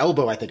whatever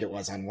elbow, I think it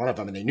was on one of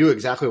them. And they knew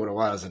exactly what it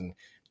was and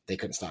they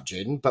couldn't stop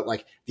Jaden. But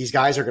like these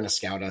guys are going to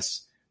scout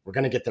us. We're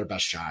going to get their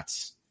best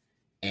shots.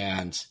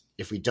 And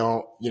if we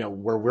don't,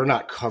 where we're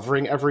not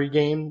covering every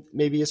game,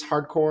 maybe is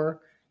hardcore.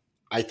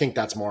 I think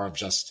that's more of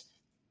just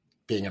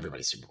being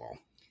everybody's Super Bowl.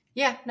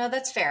 Yeah, no,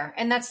 that's fair.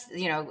 And that's,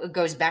 it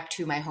goes back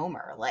to my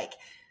homer. Like,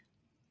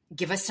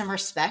 give us some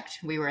respect.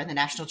 We were in the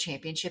national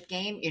championship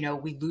game.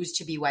 We lose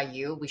to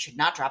BYU. We should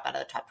not drop out of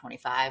the top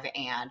 25.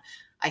 And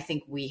I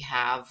think we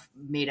have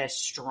made a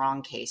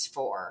strong case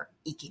for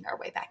eking our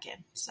way back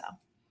in. So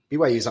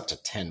BYU's up to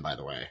 10, by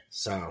the way.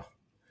 So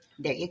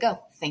there you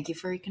go. Thank you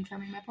for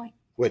reconfirming my point.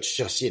 Which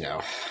just,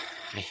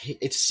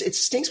 it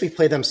stinks we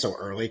play them so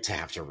early to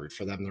have to root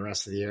for them the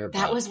rest of the year.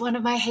 That was one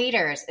of my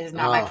haters. It's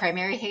not my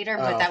primary hater,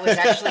 but that was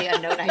actually a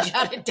note I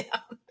jotted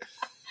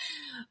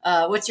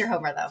down. What's your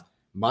homer, though?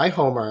 My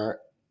homer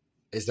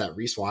is that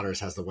Reese Waters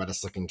has the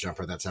wettest looking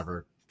jumper that's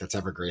ever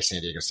graced San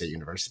Diego State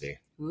University.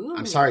 Ooh.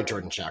 I'm sorry,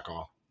 Jordan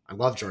Shackle. I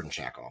love Jordan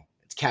Shackle.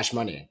 It's cash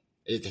money.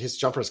 His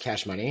jumper is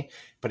cash money,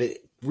 but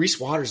Reese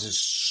Waters is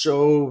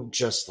so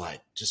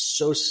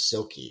so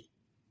silky.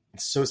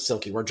 It's so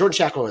silky. Where Jordan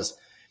Shackle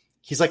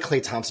he's like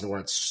Klay Thompson,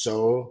 where it's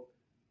so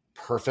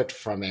perfect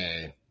from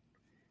a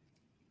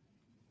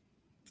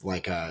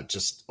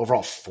just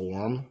overall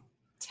form,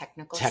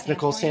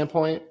 technical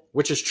standpoint,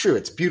 which is true.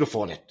 It's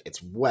beautiful and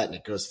it's wet and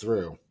it goes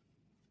through.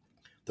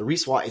 The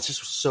Reese Waters, it's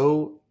just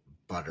so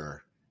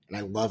butter, and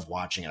I love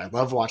watching it. I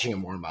love watching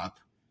him warm up,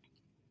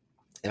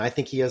 and I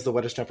think he has the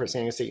wettest jumper at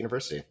San Diego State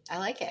University. I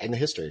like it in the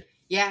history.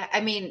 Yeah,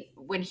 I mean,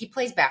 when he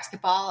plays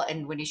basketball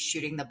and when he's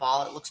shooting the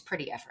ball, it looks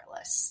pretty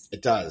effortless.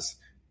 It does.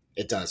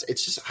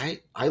 It's just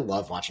I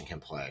love watching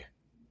him play.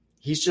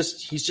 He's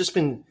just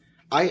been.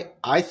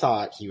 I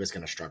thought he was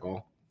going to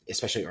struggle,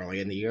 especially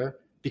early in the year,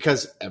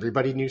 because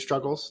everybody knew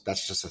struggles.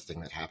 That's just a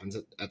thing that happens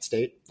at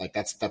State. Like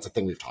that's a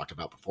thing we've talked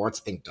about before. It's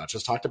a thing Dutch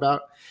has talked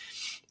about,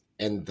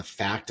 and the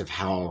fact of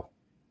how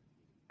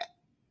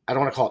I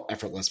don't want to call it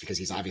effortless because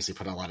he's obviously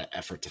put a lot of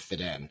effort to fit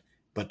in.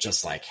 But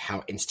just like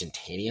how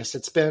instantaneous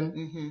it's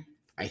been,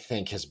 I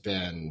think has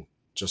been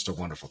just a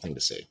wonderful thing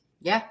to see.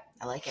 Yeah,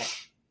 I like it.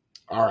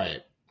 All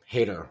right,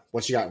 hater.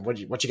 What you got? What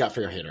you got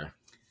for your hater?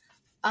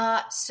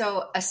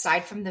 So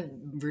aside from the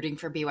rooting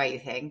for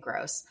BYU thing,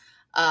 gross.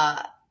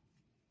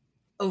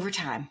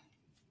 Overtime.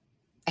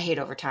 I hate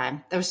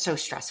overtime. That was so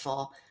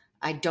stressful.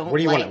 I don't. What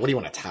do you want? What do you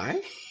want to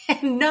tie?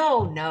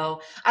 No.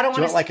 I don't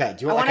want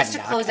to. I want us to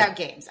close out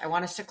games. I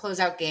want us to close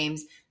out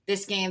games.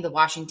 This game, the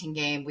Washington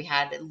game, we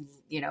had,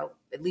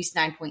 at least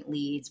 9-point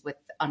leads with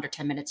under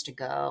 10 minutes to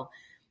go.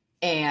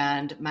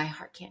 And my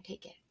heart can't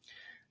take it.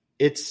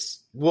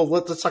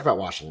 Let's talk about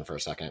Washington for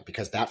a second,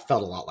 because that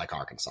felt a lot like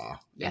Arkansas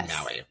and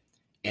Maui.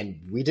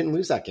 And we didn't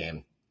lose that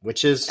game,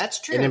 which is That's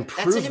true. An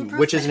improvement,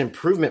 which is an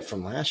improvement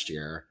from last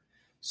year.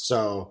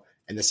 So,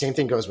 and the same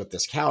thing goes with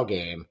this Cal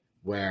game,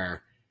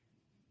 where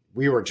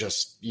we were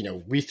just,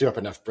 we threw up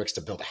enough bricks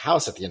to build a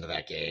house at the end of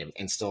that game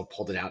and still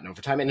pulled it out in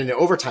overtime. And in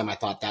overtime, I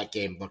thought that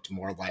game looked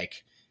more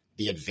like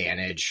the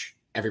advantage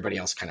everybody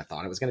else kind of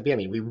thought it was going to be. I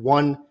mean, we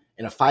won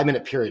in a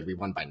 5-minute period. We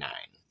won by 9.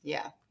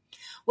 Yeah.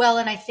 Well,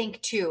 and I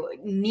think too,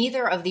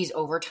 neither of these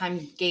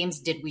overtime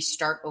games did we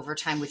start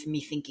overtime with me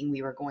thinking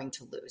we were going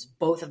to lose.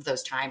 Both of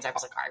those times I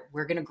was like, all right,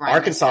 we're going to grind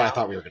Arkansas, this out. I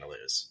thought we were going to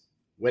lose.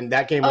 When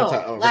that game went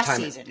to overtime. Last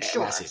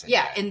season.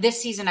 Yeah. And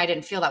this season I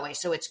didn't feel that way.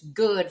 So it's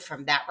good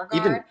from that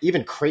regard.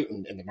 Even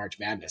Creighton in the March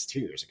Madness 2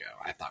 years ago,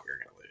 I thought we were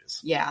going to lose.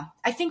 Yeah.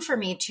 I think for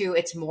me too,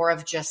 it's more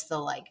of just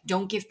the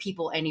don't give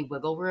people any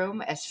wiggle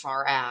room as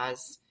far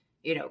as,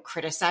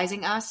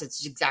 criticizing us.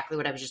 It's exactly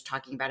what I was just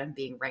talking about and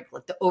being ranked.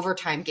 Like the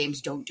overtime games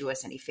don't do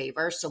us any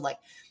favors. So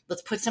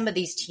let's put some of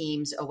these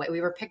teams away.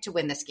 We were picked to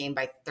win this game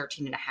by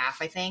 13.5,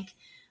 I think.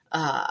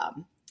 I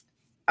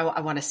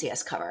want to see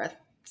us cover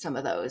some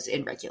of those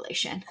in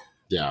regulation.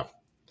 Yeah.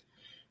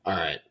 All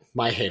right.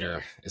 My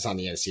hater is on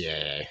the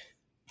NCAA.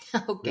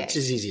 Okay. Which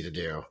is easy to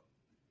do.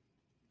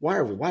 Why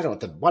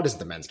doesn't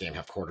the men's game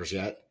have quarters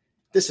yet?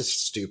 This is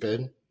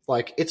stupid.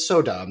 It's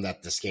so dumb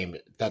that this game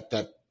that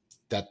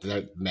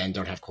the men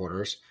don't have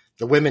quarters.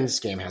 The women's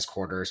game has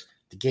quarters.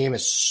 The game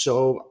is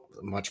so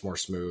much more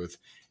smooth.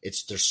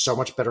 There's so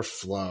much better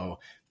flow.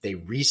 They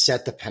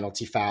reset the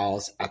penalty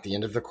fouls at the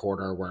end of the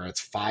quarter where it's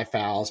 5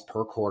 fouls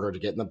per quarter to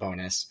get in the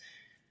bonus.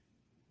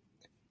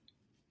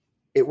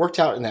 It worked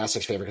out in the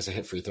Aztecs' favor because they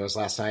hit free throws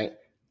last night.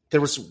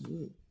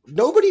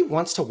 Nobody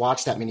wants to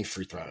watch that many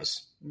free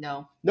throws.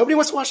 No. Nobody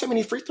wants to watch that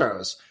many free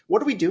throws.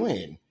 What are we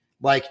doing?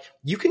 Like,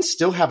 you can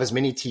still have as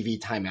many TV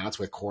timeouts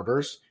with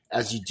quarters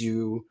as you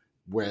do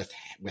with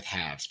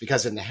halves,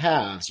 because in the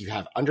halves you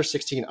have under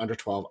 16, under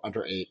 12,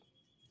 under 8,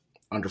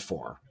 under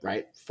 4,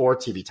 right? 4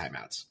 TV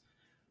timeouts.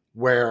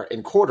 Where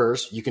in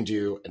quarters you can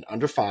do an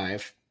under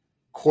 5,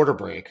 quarter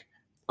break,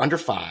 under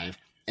 5,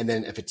 and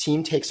then if a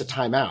team takes a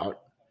timeout,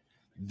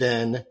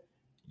 then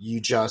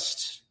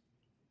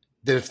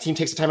if the team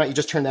takes a timeout, you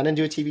just turn that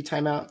into a TV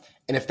timeout.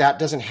 And if that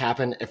doesn't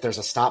happen, if there's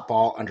a stop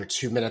ball under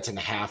 2 minutes and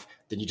a half,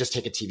 then you just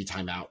take a TV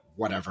timeout,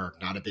 whatever,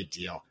 not a big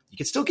deal. You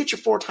can still get your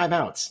 4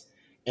 timeouts.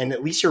 And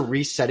at least you're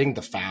resetting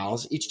the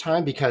fouls each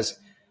time, because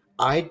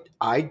I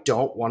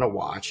don't want to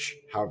watch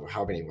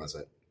how many was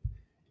it?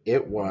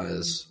 It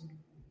was,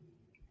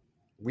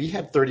 we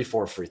had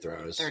 34 free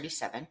throws.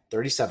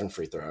 37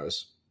 free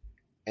throws.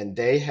 And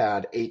they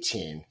had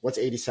 18. What's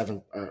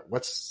 87?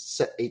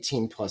 What's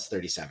 18 plus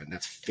 37?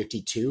 That's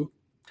 52.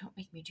 Don't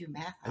make me do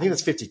math. I think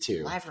that's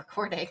 52. Live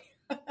recording.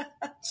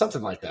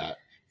 Something like that.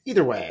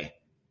 Either way,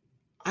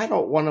 I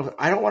don't want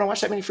to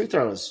watch that many free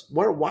throws.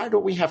 Why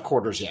don't we have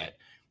quarters yet?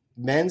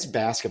 Men's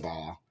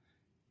basketball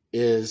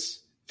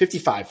is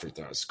 55 free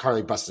throws.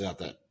 Carly busted out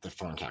the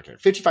phone calculator.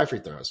 55 free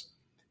throws.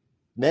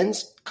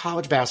 Men's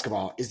college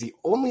basketball is the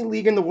only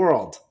league in the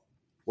world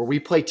where we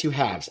play 2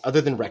 halves,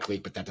 other than rec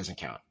league, but that doesn't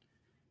count.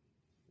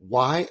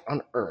 Why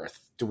on earth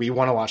do we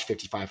want to watch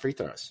 55 free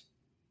throws?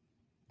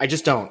 I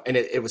just don't. And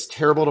it was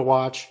terrible to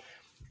watch.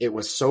 It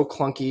was so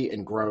clunky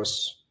and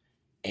gross.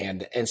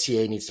 And the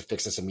NCAA needs to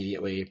fix this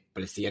immediately.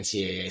 But it's the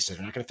NCAA, so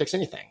they're not going to fix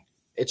anything.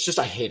 It's just,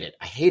 I hate it.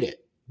 I hate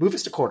it. Move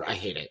us to quarter. I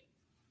hate it.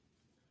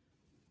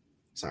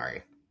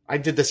 Sorry. I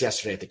did this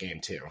yesterday at the game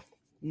too.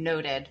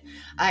 Noted.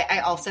 I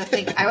also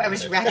think I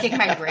was racking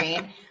my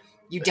brain.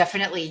 You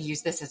definitely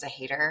used this as a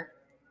hater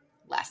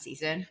last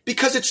season.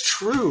 Because it's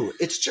true.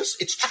 It's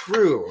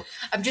true.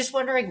 I'm just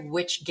wondering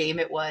which game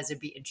it was. It'd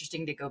be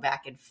interesting to go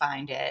back and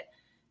find it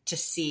to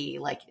see.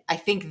 Like, I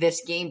think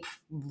this game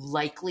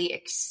likely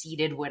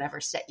exceeded whatever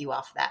set you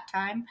off that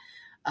time.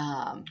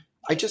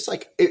 I just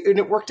and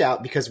it worked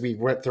out because we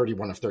went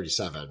 31 of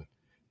 37.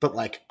 But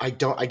like, I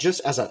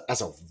just as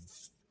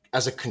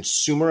a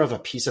consumer of a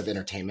piece of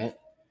entertainment,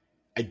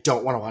 I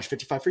don't want to watch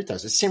 55 free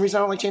throws. It's the same reason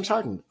I don't like James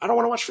Harden. I don't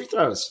want to watch free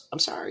throws. I'm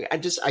sorry. I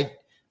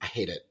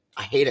hate it.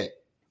 I hate it.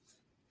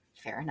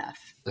 Fair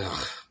enough.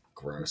 Ugh,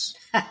 gross.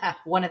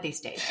 One of these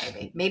days,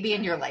 maybe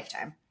in your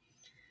lifetime.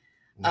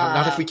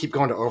 Not if we keep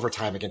going to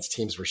overtime against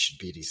teams we should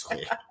beat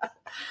easily.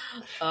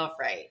 All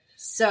right.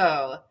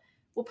 So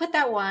we'll put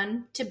that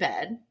one to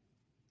bed.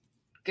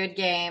 Good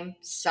game,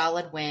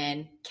 solid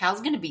win.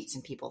 Cal's going to beat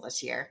some people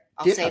this year.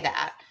 I'll say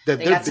that.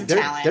 They got some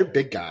talent. Their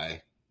big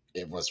guy,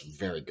 it was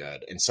very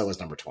good, and so was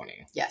number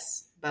 20.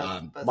 Yes.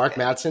 Both Mark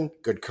good. Madsen,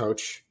 good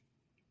coach.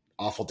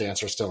 Awful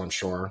dancer still, I'm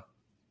sure.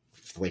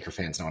 If the Laker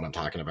fans know what I'm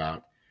talking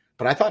about.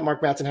 But I thought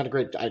Mark Madsen had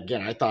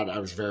I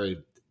was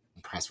very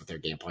impressed with their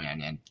game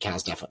plan, and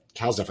Cal's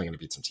definitely going to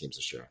beat some teams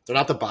this year. They're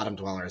not the bottom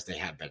dwellers they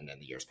have been in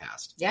the years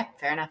past. Yeah,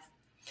 fair enough.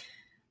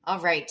 All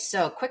right,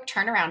 so quick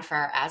turnaround for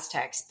our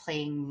Aztecs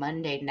playing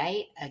Monday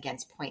night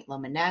against Point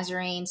Loma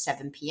Nazarene,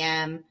 7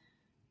 p.m.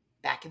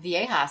 back at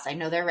Viejas. I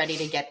know they're ready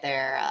to get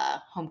their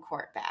home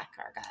court back,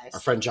 our guys. Our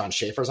friend John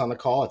Schaefer's on the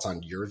call. It's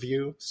on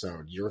YourView.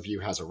 So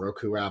YourView has a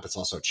Roku app. It's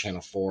also Channel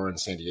 4 in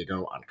San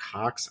Diego on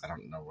Cox. I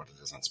don't know what it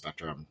is on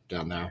Spectrum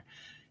down there.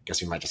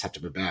 Guess we might just have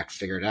to move back,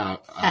 figure it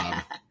out.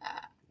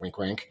 Wink,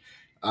 wink.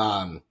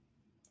 All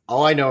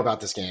I know about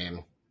this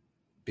game,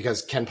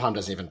 because Ken Pom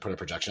doesn't even put a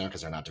projection out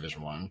because they're not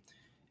Division I,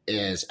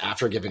 is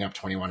after giving up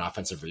 21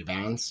 offensive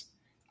rebounds,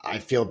 I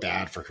feel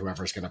bad for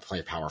whoever's going to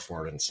play power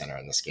forward and center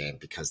in this game,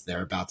 because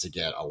they're about to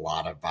get a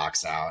lot of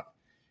box out.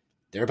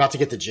 They're about to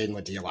get the Jaden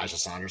Ledee, Elijah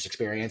Saunders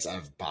experience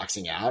of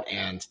boxing out.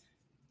 And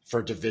for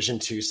a Division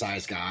II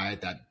size guy,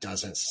 that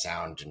doesn't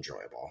sound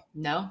enjoyable.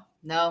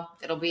 No,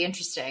 it'll be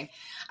interesting.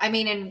 I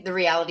mean, and the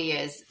reality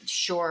is,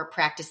 sure,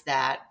 practice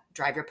that,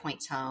 drive your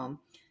points home.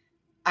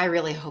 I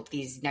really hope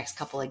these next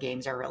couple of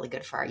games are really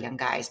good for our young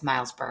guys.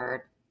 Miles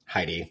Bird,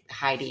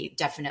 Heidi,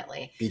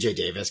 definitely. BJ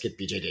Davis, get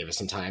BJ Davis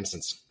some time.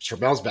 Since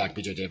Charbel's back,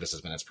 BJ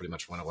Davis's minutes pretty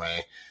much went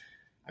away.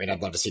 I mean,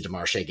 I'd love to see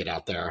DeMarche get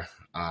out there.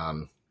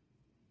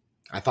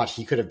 I thought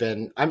he could have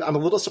been. I'm a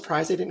little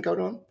surprised they didn't go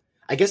to him.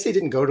 I guess they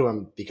didn't go to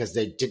him because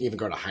they didn't even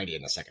go to Heidi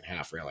in the second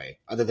half, really,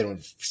 other than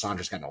when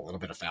Saunders got in a little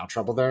bit of foul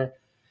trouble there.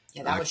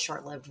 Yeah, that was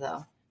short-lived,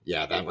 though.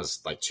 Yeah, that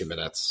was like 2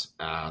 minutes.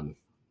 But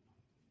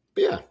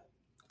yeah,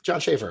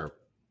 John Schaefer,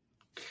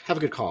 have a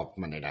good call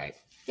Monday night.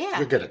 Yeah.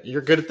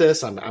 You're good at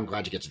this. I'm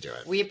glad you get to do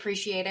it. We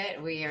appreciate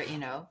it. We are,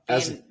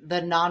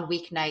 the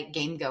non-weeknight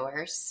game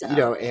goers. So.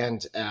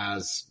 And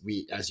as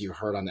you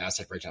heard on the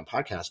Aztec Breakdown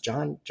podcast,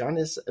 John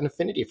is an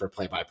affinity for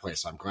play-by-play,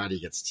 so I'm glad he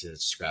gets to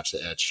scratch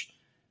the itch.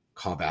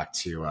 Call back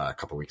to a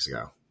couple weeks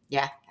ago.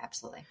 Yeah,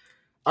 absolutely.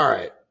 All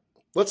right.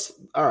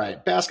 All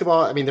right,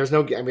 basketball. I mean,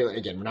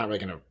 again, we're not really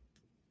going to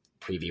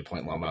preview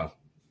Point Loma.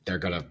 They're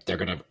going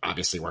to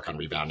obviously work on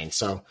rebounding.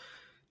 So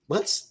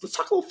let's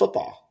talk a little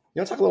football. You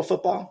want to talk a little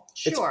football?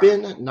 Sure. It's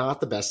been not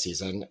the best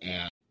season.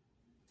 And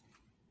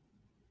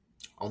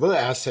although the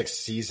Aztecs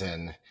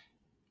season,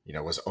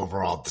 was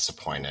overall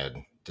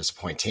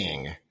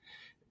disappointing,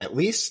 at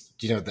least,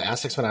 the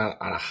Aztecs went out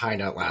on a high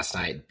note last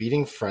night,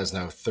 beating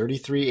Fresno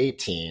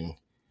 33-18.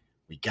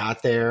 We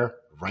got there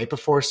right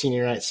before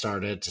senior night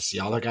started to see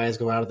all the guys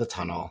go out of the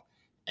tunnel.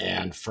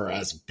 And for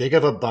as big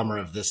of a bummer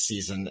of this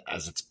season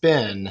as it's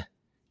been,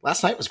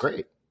 last night was great.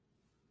 It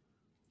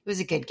was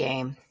a good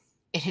game.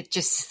 It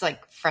just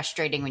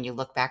frustrating when you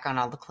look back on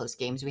all the close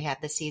games we had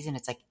this season.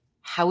 It's like,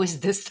 how is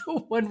this the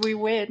one we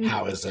win?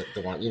 How is it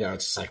the one?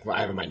 It's like,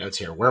 I have in my notes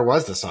here. Where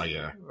was this all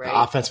year? Right.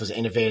 The offense was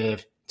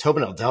innovative.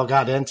 Tobin Odell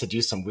got in to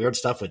do some weird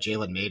stuff with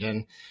Jalen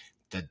Maiden.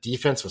 The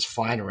defense was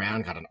flying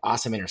around, got an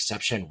awesome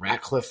interception.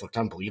 Ratcliffe looked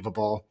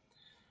unbelievable.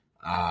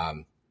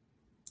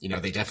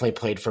 They definitely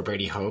played for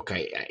Brady Hoke.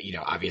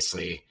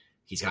 Obviously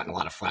he's gotten a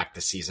lot of flack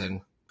this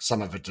season.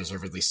 Some of it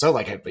deservedly so,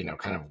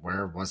 kind of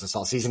where was this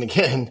all season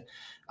again?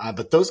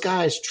 But those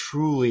guys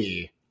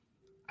truly,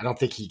 I don't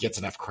think he gets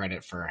enough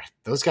credit for.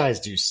 Those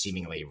guys do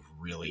seemingly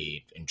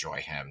really enjoy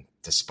him,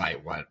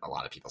 despite what a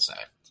lot of people say.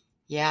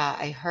 Yeah,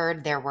 I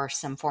heard there were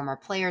some former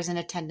players in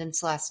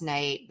attendance last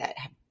night that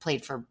had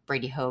played for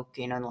Brady Hoke,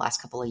 in the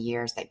last couple of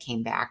years that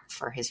came back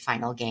for his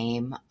final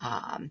game.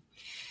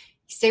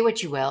 Say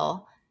what you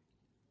will.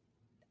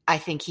 I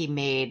think he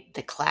made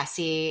the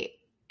classy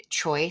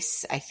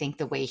choice. I think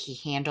the way he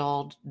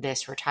handled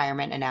this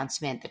retirement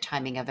announcement, the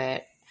timing of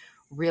it,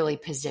 really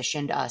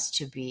positioned us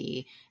to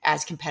be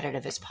as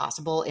competitive as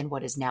possible in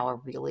what is now a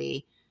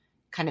really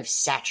kind of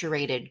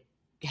saturated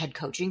head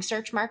coaching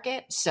search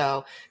market.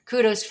 So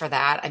kudos for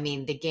that. I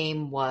mean, the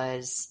game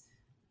was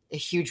a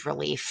huge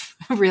relief,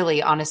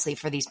 really, honestly,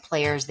 for these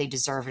players. They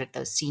deserved it,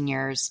 those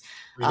seniors.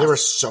 They were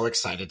so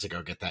excited to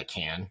go get that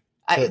can.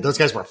 Those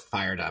guys were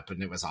fired up,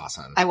 and it was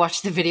awesome. I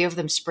watched the video of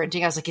them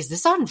sprinting. I was like, is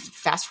this on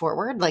fast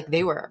forward?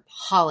 They were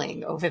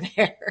hauling over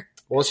there.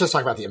 Well, let's just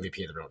talk about the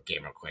MVP of the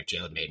game real quick.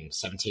 Jalen Maiden,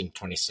 17-26,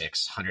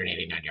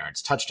 189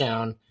 yards,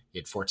 touchdown. He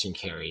had 14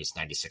 carries,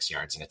 96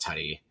 yards, and a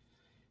tutty.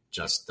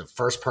 Just the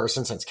first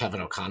person since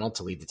Kevin O'Connell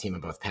to lead the team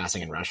in both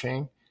passing and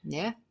rushing.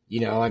 Yeah.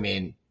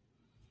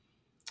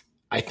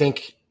 I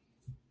think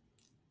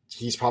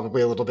he's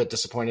probably a little bit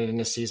disappointed in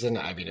this season.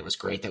 I mean, it was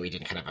great that we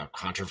didn't kind of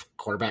have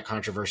quarterback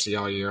controversy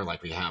all year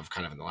like we have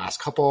kind of in the last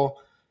couple.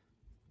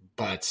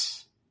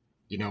 But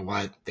you know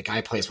what? The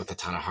guy plays with a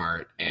ton of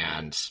heart,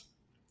 and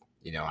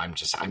I'm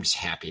just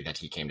happy that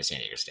he came to San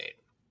Diego State.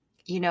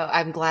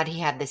 I'm glad he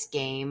had this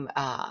game.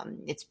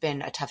 It's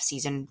been a tough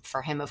season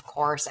for him, of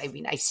course. I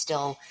mean, I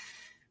still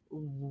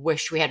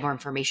wish we had more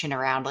information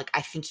around. I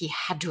think he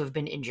had to have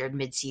been injured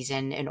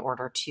midseason in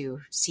order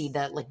to see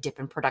the dip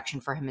in production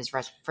for him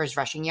for his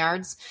rushing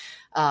yards.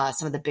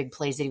 Some of the big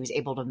plays that he was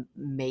able to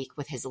make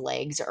with his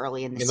legs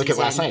early in the season. Look at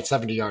last night,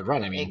 70-yard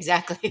run. I mean,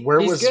 exactly.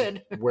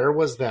 Good. Where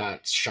was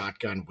that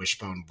shotgun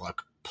wishbone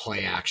look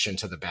play action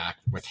to the back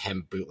with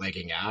him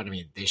bootlegging out? I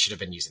mean, they should have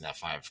been using that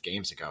 5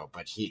 games ago.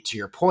 But to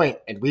your point,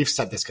 and we've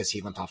said this because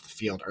he limped off the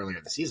field earlier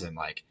in the season,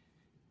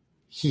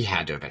 he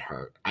had to have been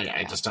hurt.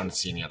 I just don't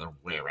see any other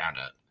way around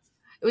it.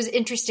 It was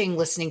interesting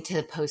listening to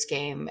the post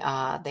game.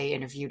 They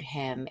interviewed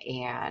him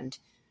and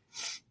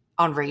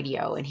on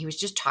radio, and he was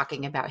just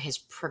talking about his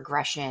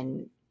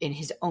progression in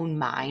his own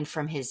mind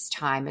from his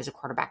time as a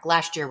quarterback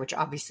last year, which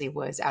obviously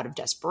was out of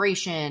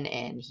desperation,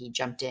 and he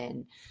jumped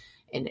in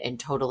and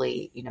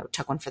totally,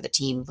 took one for the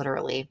team,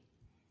 literally.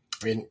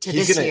 I mean,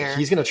 he's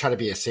going to try to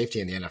be a safety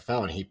in the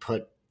NFL, and he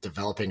put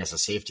developing as a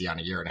safety on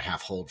a 1.5-year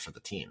hold for the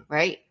team.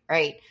 Right.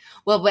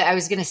 Well, what I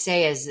was going to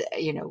say is,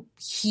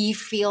 he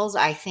feels,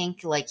 I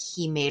think, like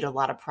he made a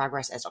lot of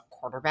progress as a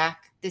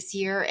quarterback this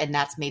year. And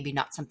that's maybe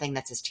not something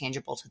that's as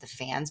tangible to the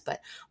fans, but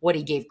what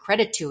he gave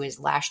credit to is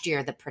last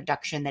year, the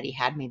production that he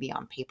had maybe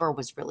on paper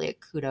was really a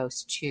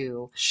kudos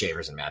to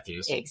Shavers and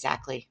Matthews.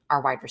 Exactly.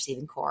 Our wide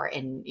receiving core.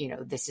 And,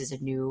 this is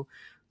a new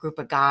group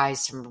of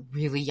guys, some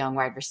really young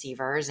wide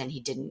receivers, and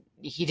he didn't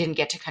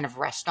get to kind of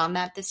rest on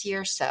that this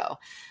year. So,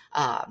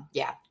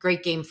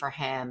 great game for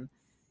him.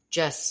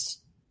 Just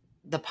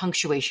the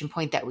punctuation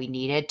point that we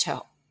needed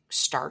to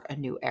start a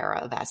new era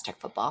of Aztec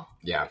football.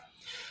 Yeah.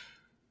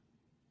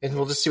 And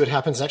we'll just see what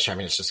happens next year. I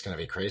mean, it's just going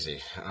to be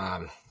crazy.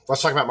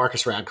 Let's talk about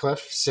Marcus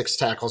Radcliffe. 6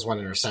 tackles, 1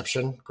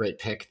 interception. Great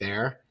pick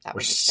there,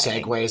 which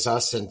segues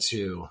us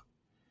into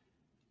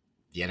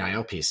the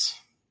NIL piece.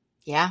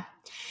 Yeah.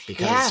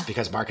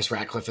 Because Marcus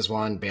Radcliffe is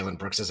one, Balin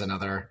Brooks is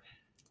another.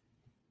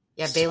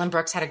 Yeah, Balin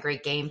Brooks had a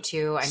great game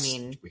too. I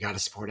mean, we got to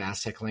support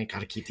Aztec Link. Got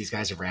to keep these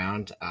guys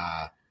around.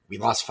 We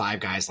lost 5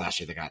 guys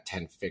last year that got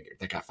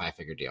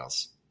 5-figure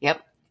deals.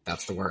 Yep,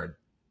 that's the word.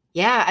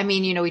 Yeah, I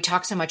mean, we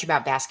talk so much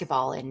about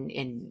basketball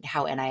and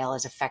how NIL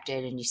is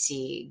affected, and you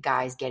see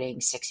guys getting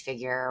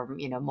 6-figure,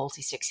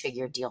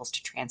 multi-6-figure deals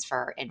to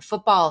transfer. In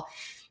football,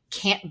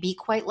 can't be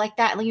quite like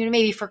that.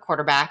 Maybe for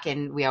quarterback,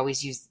 and we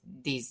always use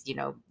these,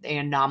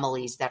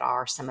 anomalies that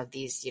are some of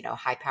these,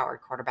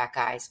 high-powered quarterback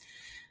guys.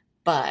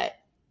 But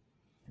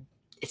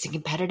it's a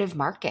competitive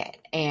market.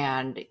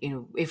 And,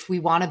 if we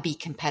want to be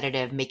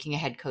competitive, making a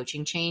head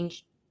coaching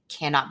change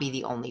cannot be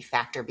the only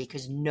factor,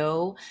 because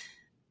no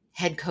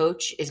head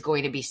coach is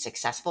going to be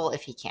successful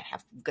if he can't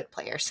have good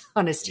players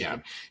on his team. Yeah.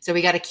 So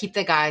we got to keep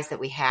the guys that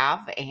we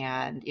have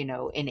and,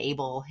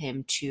 enable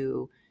him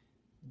to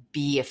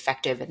be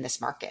effective in this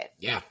market.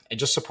 Yeah. And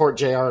just support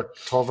JR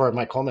Tolver and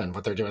Mike Coleman,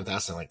 what they're doing with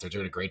Aston. They're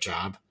doing a great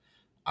job.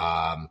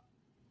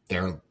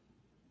 They're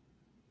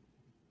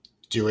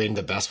doing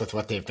the best with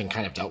what they've been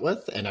kind of dealt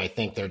with. And I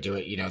think they're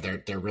doing,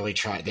 they're really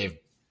trying, they've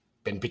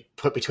been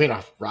put between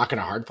a rock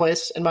and a hard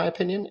place, in my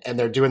opinion, and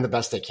they're doing the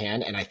best they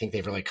can. And I think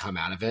they've really come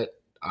out of it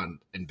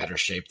in better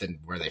shape than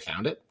where they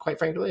found it, quite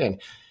frankly.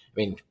 And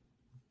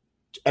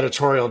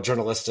editorial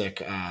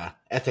journalistic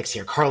ethics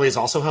here. Carly is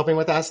also helping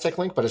with Aztec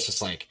Link, but it's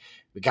just like,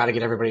 we got to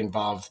get everybody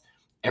involved.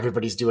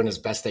 Everybody's doing as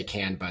best they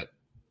can, but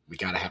we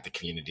got to have the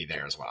community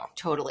there as well.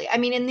 Totally.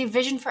 And the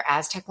vision for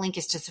Aztec Link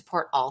is to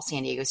support all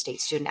San Diego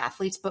State student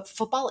athletes, but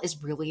football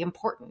is really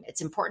important.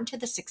 It's important to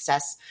the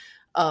success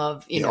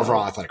of the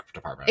overall athletic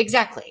department.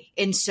 Exactly.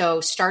 And so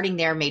starting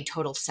there made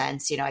total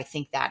sense. I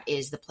think that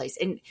is the place.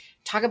 And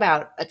talk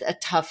about a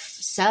tough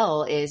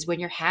sell is when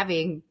you're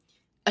having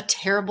a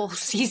terrible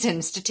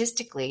season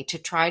statistically, to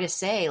try to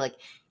say like,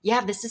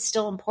 yeah, this is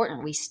still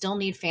important. We still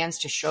need fans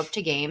to show up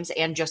to games.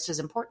 And just as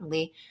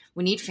importantly,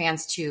 we need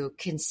fans to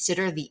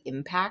consider the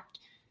impact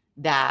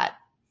that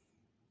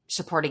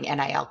supporting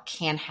NIL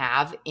can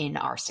have in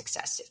our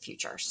success in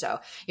future. So,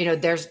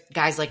 there's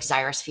guys like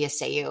Cyrus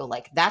Fiaseu,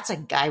 like that's a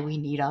guy we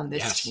need on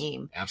this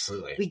team.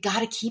 Absolutely. We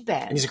got to keep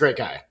it. And he's a great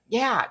guy.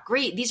 Yeah,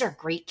 great. These are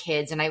great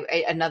kids. And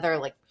another,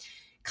 like,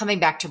 coming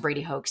back to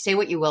Brady Hoke, say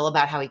what you will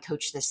about how he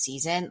coached this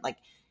season. Like,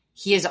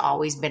 he has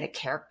always been a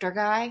character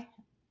guy.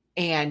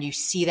 And you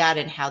see that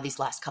in how these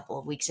last couple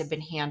of weeks have been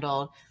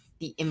handled,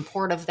 the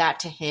import of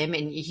that to him.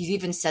 And he's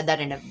even said that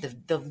in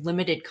the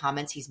limited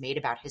comments he's made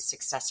about his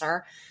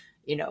successor,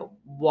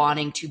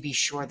 wanting to be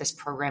sure this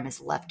program is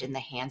left in the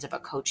hands of a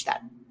coach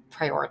that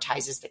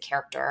prioritizes the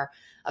character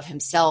of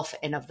himself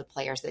and of the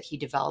players that he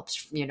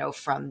develops,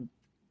 from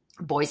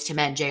boys to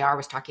men. JR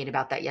was talking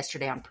about that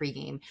yesterday on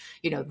pregame.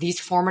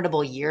 These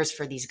formidable years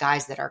for these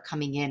guys that are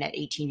coming in at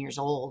 18 years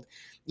old,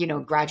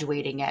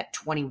 graduating at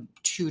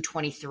 22,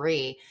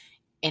 23,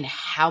 and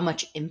how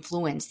much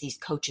influence these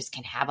coaches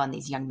can have on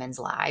these young men's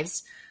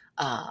lives.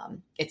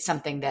 It's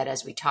something that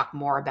as we talk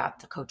more about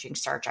the coaching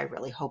search, I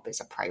really hope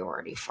is a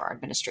priority for our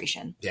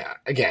administration. Yeah.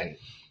 Again,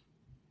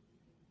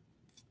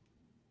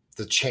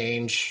 the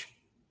change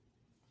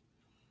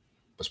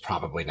was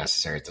probably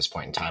necessary at this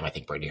point in time. I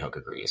think Brady Hoke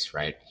agrees,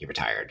 right? He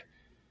retired.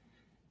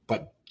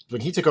 But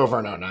when he took over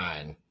in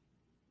 2009,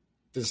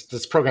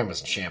 this program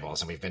was in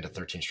shambles, and we've been to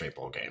 13 straight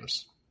bowl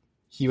games.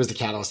 He was the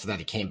catalyst of that.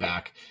 He came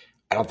back.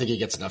 I don't think he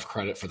gets enough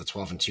credit for the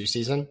 12-2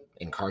 season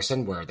in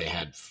Carson, where they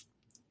had,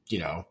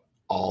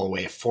 all the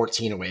way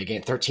 13 away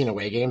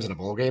games in a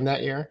bowl game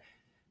that year.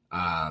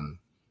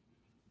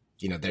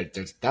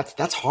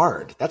 That's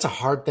hard. That's a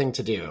hard thing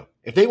to do.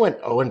 If they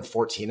went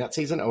 0-14 that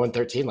season,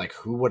 0-13, like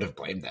who would have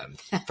blamed them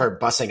for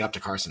bussing up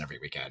to Carson every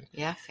weekend?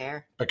 Yeah,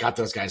 fair. But got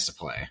those guys to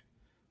play.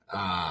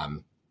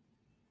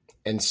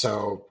 And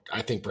so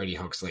I think Brady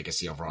Hoke's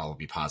legacy overall will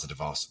be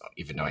positive also,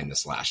 even knowing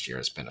this last year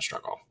has been a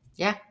struggle.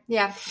 Yeah,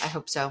 I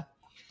hope so.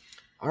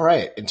 All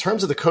right. In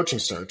terms of the coaching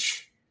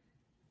search,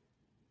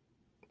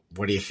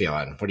 what are you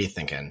feeling? What are you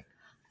thinking?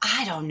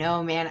 I don't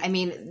know, man.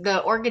 The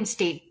Oregon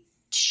State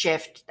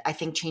shift, I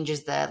think,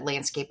 changes the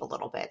landscape a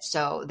little bit.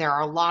 So there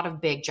are a lot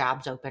of big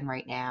jobs open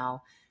right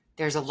now.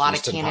 There's a lot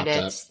of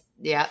candidates.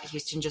 Yeah,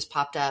 Houston just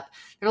popped up.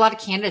 There are a lot of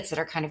candidates that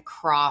are kind of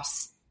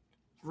cross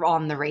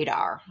on the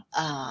radar.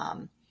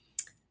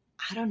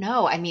 I don't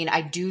know.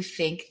 I do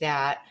think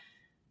that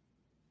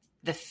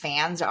the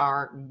fans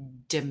are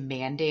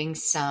demanding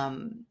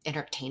some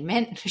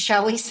entertainment,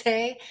 shall we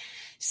say.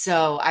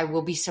 So I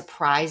will be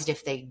surprised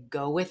if they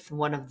go with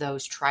one of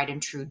those tried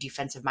and true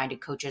defensive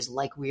minded coaches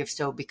like we have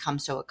become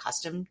so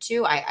accustomed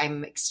to.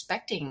 I'm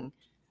expecting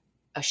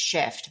a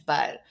shift,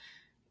 but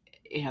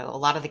a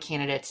lot of the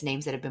candidates'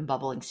 names that have been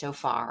bubbling so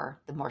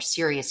far, the more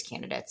serious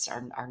candidates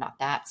are not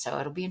that. So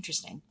it'll be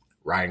interesting.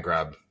 Ryan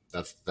Grubb.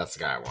 That's the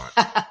guy I want.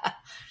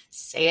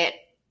 Say it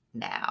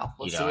now.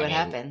 We'll see what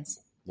happens.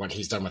 What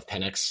he's done with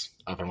Penix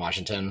up in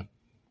Washington,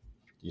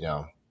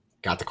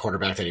 got the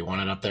quarterback that he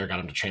wanted up there, got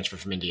him to transfer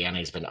from Indiana.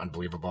 He's been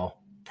unbelievable.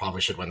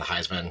 Probably should win the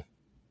Heisman.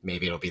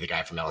 Maybe it'll be the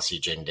guy from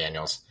LSU, Jaden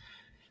Daniels.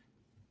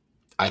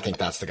 I think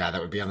that's the guy that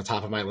would be on the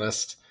top of my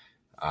list.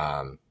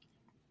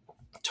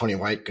 Tony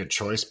White, good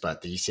choice,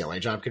 but the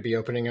UCLA job could be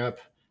opening up.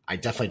 I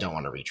definitely don't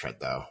want to retread,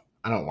 though.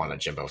 I don't want a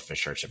Jimbo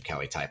Fisher, Chip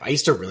Kelly type. I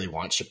used to really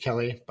want Chip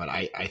Kelly, but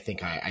I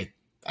think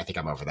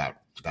I'm over that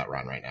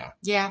run right now.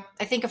 Yeah,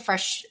 I think a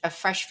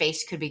fresh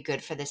face could be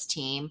good for this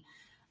team.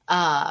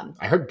 I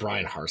heard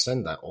Brian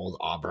Harsin, the old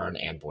Auburn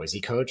and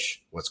Boise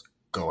coach, was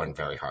going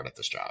very hard at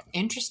this job.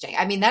 Interesting.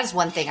 I mean, that is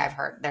one thing I've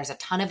heard. There's a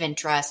ton of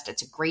interest.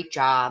 It's a great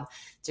job.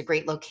 It's a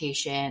great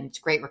location. It's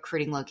a great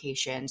recruiting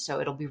location. So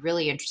it'll be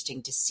really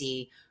interesting to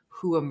see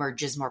who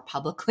emerges more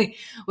publicly.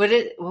 What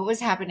was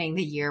happening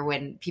the year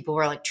when people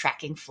were like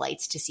tracking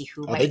flights to see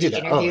who might be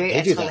interviewing?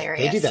 It's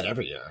hilarious. They do that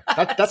every year.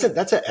 That's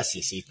a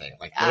SEC thing.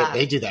 Like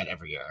they do that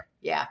every year.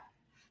 Yeah.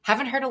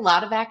 Haven't heard a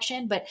lot of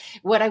action, but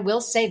what I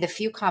will say, the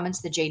few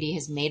comments that JD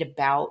has made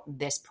about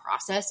this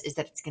process is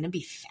that it's going to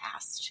be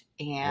fast.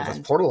 And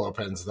the portal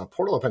opens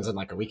in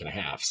like a week and a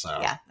half. So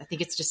yeah, I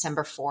think it's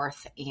December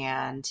 4th.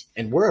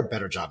 And we're a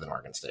better job than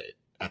Oregon State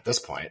at this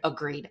point.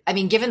 Agreed. I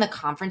mean, given the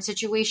conference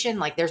situation,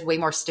 like there's way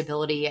more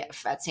stability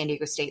at San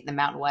Diego State in the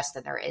Mountain West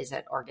than there is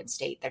at Oregon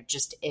State. There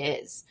just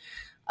is.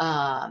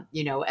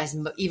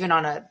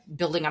 Even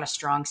building on a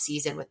strong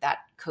season with that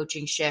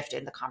coaching shift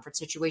in the conference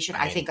situation,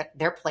 I think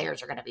their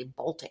players are going to be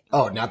bolting.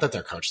 Oh, not that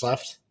their coach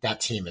left. That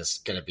team is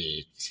going to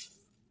be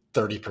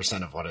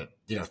 30% of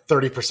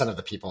 30% of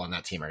the people on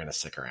that team are going to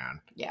stick around.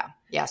 Yeah.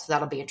 Yeah. So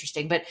that'll be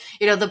interesting. But,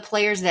 the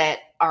players that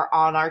are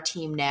on our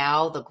team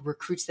now, the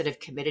recruits that have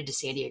committed to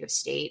San Diego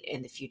State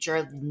in the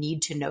future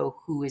need to know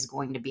who is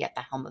going to be at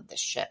the helm of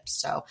this ship.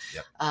 So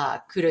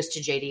kudos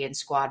to JD and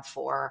squad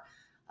for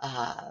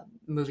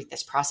moving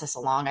this process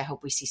along. I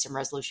hope we see some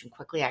resolution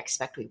quickly. I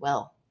expect we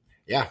will.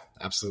 Yeah,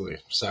 absolutely.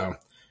 So,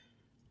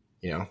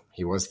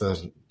 he was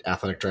the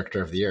athletic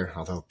director of the year,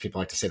 although people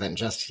like to say that in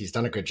jest. He's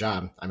done a good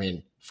job. I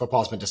mean,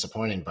 football's been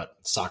disappointing, but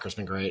soccer's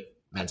been great.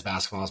 Men's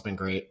basketball's been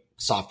great.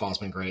 Softball's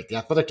been great. The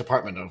athletic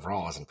department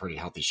overall is in pretty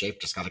healthy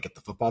shape. Just got to get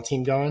the football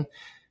team going.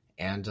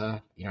 And,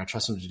 I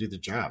trust him to do the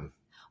job.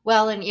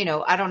 Well, and,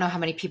 I don't know how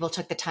many people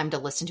took the time to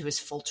listen to his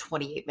full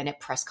 28-minute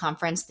press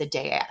conference the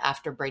day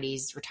after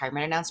Brady's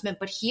retirement announcement,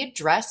 but he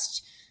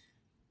addressed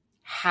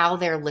how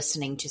they're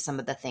listening to some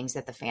of the things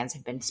that the fans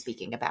have been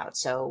speaking about.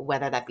 So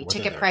whether that be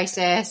ticket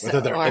prices,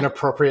 whether they're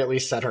inappropriately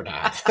set or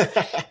not,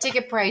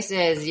 ticket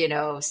prices,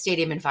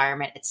 stadium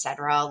environment,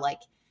 etc. Like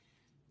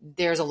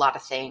there's a lot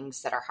of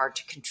things that are hard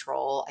to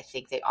control. I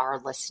think they are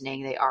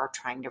listening. They are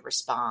trying to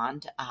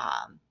respond.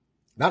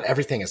 Not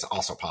everything is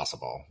also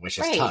possible, which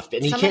is tough.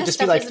 And you can't just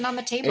be like, isn't on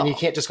the table. And you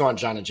can't just go on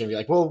John and Jim and be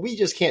like, well, we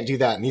just can't do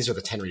that. And these are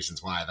the 10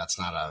 reasons why. That's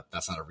not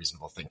a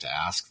reasonable thing to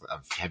ask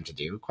of him to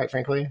do, quite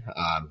frankly.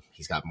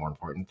 He's got more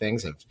important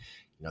things of,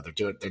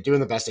 they're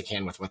doing the best they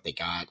can with what they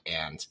got.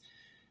 And,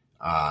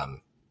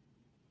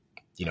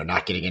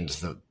 not getting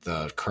into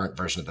the current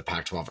version of the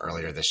Pac-12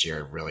 earlier this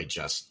year really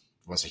just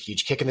was a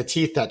huge kick in the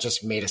teeth that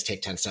just made us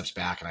take 10 steps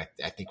back. And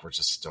I think we're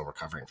just still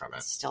recovering from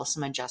it. Still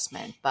some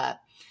adjustment,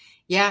 but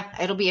yeah,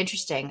 it'll be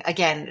interesting.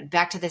 Again,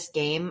 back to this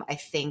game, I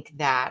think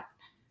that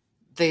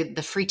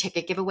the free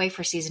ticket giveaway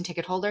for season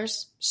ticket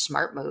holders,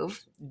 smart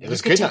move. It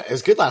was good. It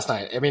was good last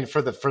night. I mean,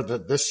 for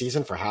this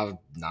season, for how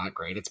not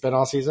great it's been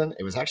all season,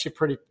 it was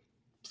actually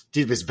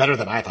it was better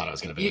than I thought it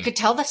was going to be. You could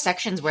tell the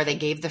sections where they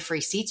gave the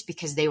free seats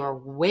because they were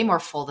way more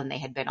full than they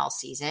had been all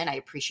season. I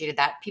appreciated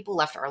that. People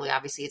left early,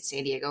 obviously, at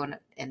San Diego,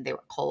 and they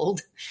were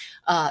cold.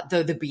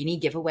 Though the beanie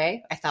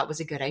giveaway, I thought was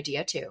a good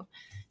idea too.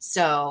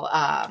 So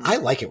I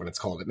like it when it's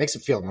cold. It makes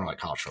it feel more like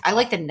college football. I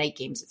like the night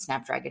games at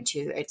Snapdragon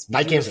too. It's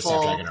night games at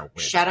Snapdragon are way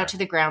Shout better. out to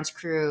the grounds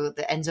crew.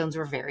 The end zones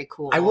were very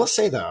cool. I will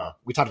say though,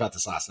 we talked about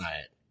this last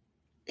night.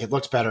 It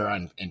looked better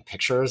in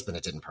pictures than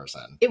it did in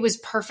person. It was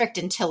perfect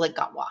until it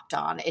got walked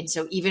on. And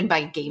so even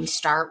by game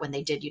start, when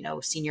they did,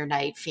 senior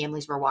night,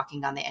 families were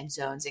walking on the end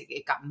zones.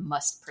 It got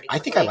mussed pretty quickly.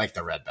 I think I like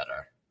the red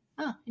better.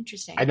 Oh,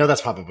 interesting. I know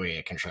that's probably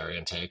a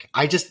contrarian take.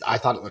 I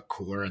thought it looked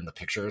cooler in the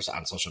pictures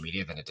on social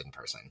media than it did in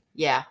person.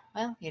 Yeah.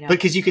 Well,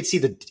 because you could see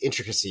the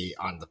intricacy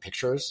on the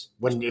pictures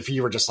if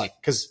you were just like,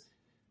 because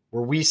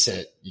where we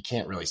sit, you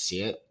can't really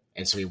see it.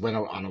 And so we went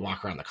on a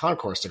walk around the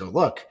concourse to go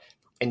look,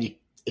 and you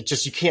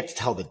can't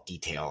tell the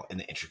detail and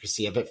the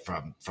intricacy of it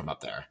from up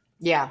there.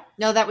 Yeah,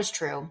 no, that was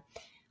true.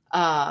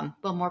 Well,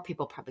 more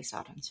people probably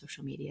saw it on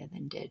social media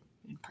than did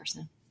in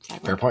person.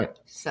 Sadly. Fair point.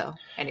 So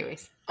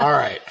anyways. All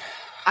right.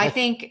 I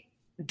think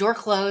door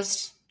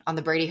closed on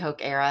the Brady Hoke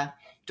era.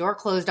 Door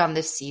closed on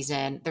this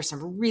season. There's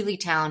some really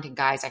talented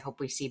guys I hope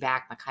we see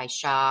back. Makai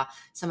Shaw,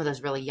 some of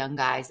those really young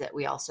guys that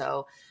we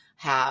also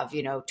have.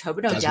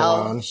 Tobin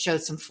Odell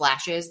showed some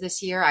flashes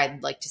this year.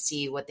 I'd like to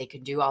see what they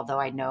could do, although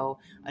I know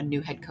a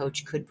new head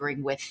coach could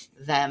bring with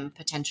them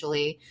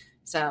potentially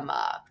some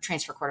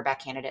transfer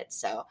quarterback candidates.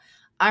 So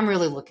I'm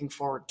really looking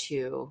forward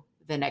to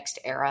the next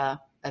era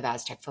of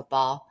Aztec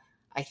football.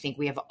 I think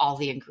we have all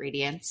the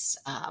ingredients,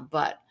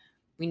 but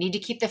we need to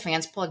keep the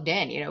fans plugged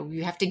in.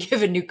 You have to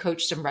give a new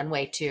coach some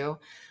runway too.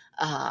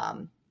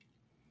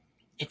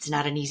 It's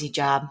not an easy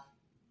job.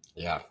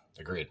 Yeah,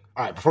 agreed.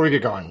 All right, before we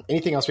get going,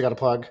 anything else we got to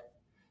plug?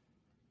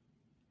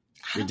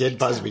 We did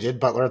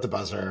Butler at the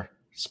buzzer.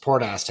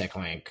 Support Aztec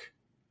Link.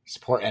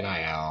 Support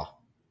NIL.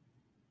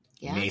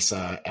 Yeah.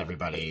 Mesa,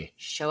 everybody.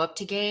 Show up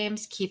to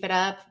games. Keep it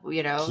up.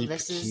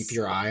 Keep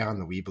your eye on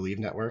the We Believe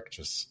network.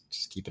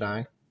 Just keep an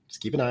eye.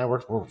 Just keep an eye.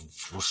 We're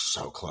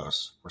so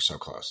close. We're so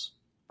close.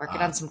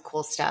 Working on some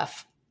cool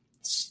stuff.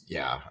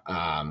 Yeah.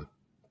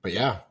 But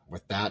yeah,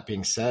 with that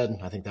being said,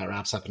 I think that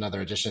wraps up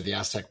another edition of the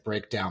Aztec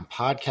Breakdown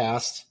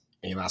podcast.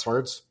 Any last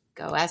words?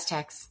 Go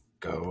Aztecs.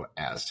 Go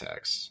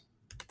Aztecs.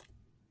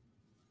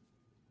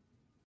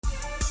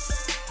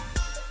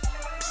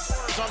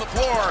 On the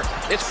floor,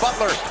 it's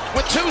Butler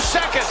with 2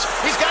 seconds.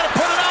 He's got to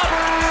put it up,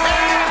 and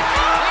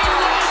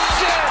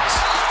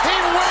he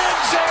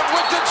wins it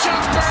with the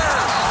jumper.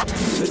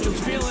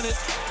 Mitchell's feeling it.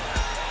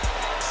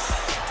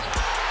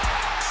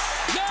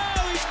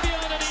 Now he's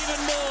feeling it even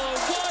more.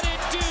 What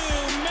it do,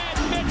 Matt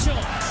Mitchell?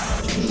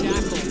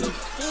 Shackle, the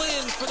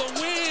Flynn for the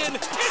win.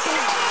 It's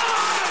good!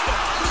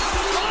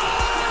 Oh,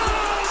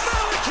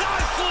 Malachi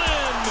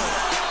Flynn!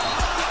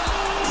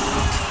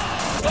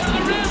 Over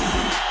the rim.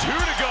 2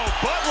 to go.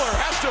 Butler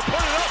has to put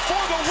it up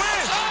for the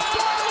win.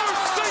 Butler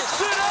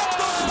sticks it at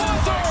the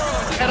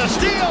buzzer. And a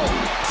steal.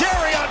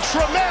 Darion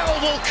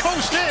Trammell will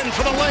coast in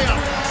for the layup.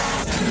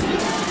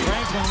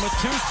 Franklin with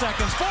 2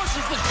 seconds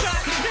forces the shot.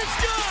 It's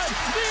good.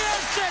 The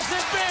Aztecs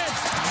advance.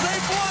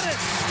 They've won it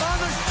on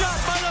the shot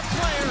by the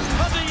player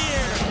of the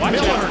year.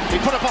 Miller,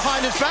 he put it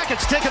behind his back.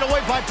 It's taken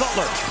away by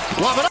Butler.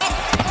 Lob it up.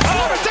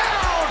 Throw it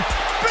down.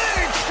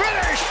 Big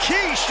finish.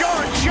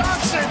 Keyshawn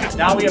Johnson.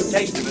 Now we have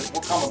tasted it.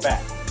 We're coming back.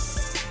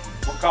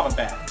 We're coming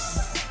back.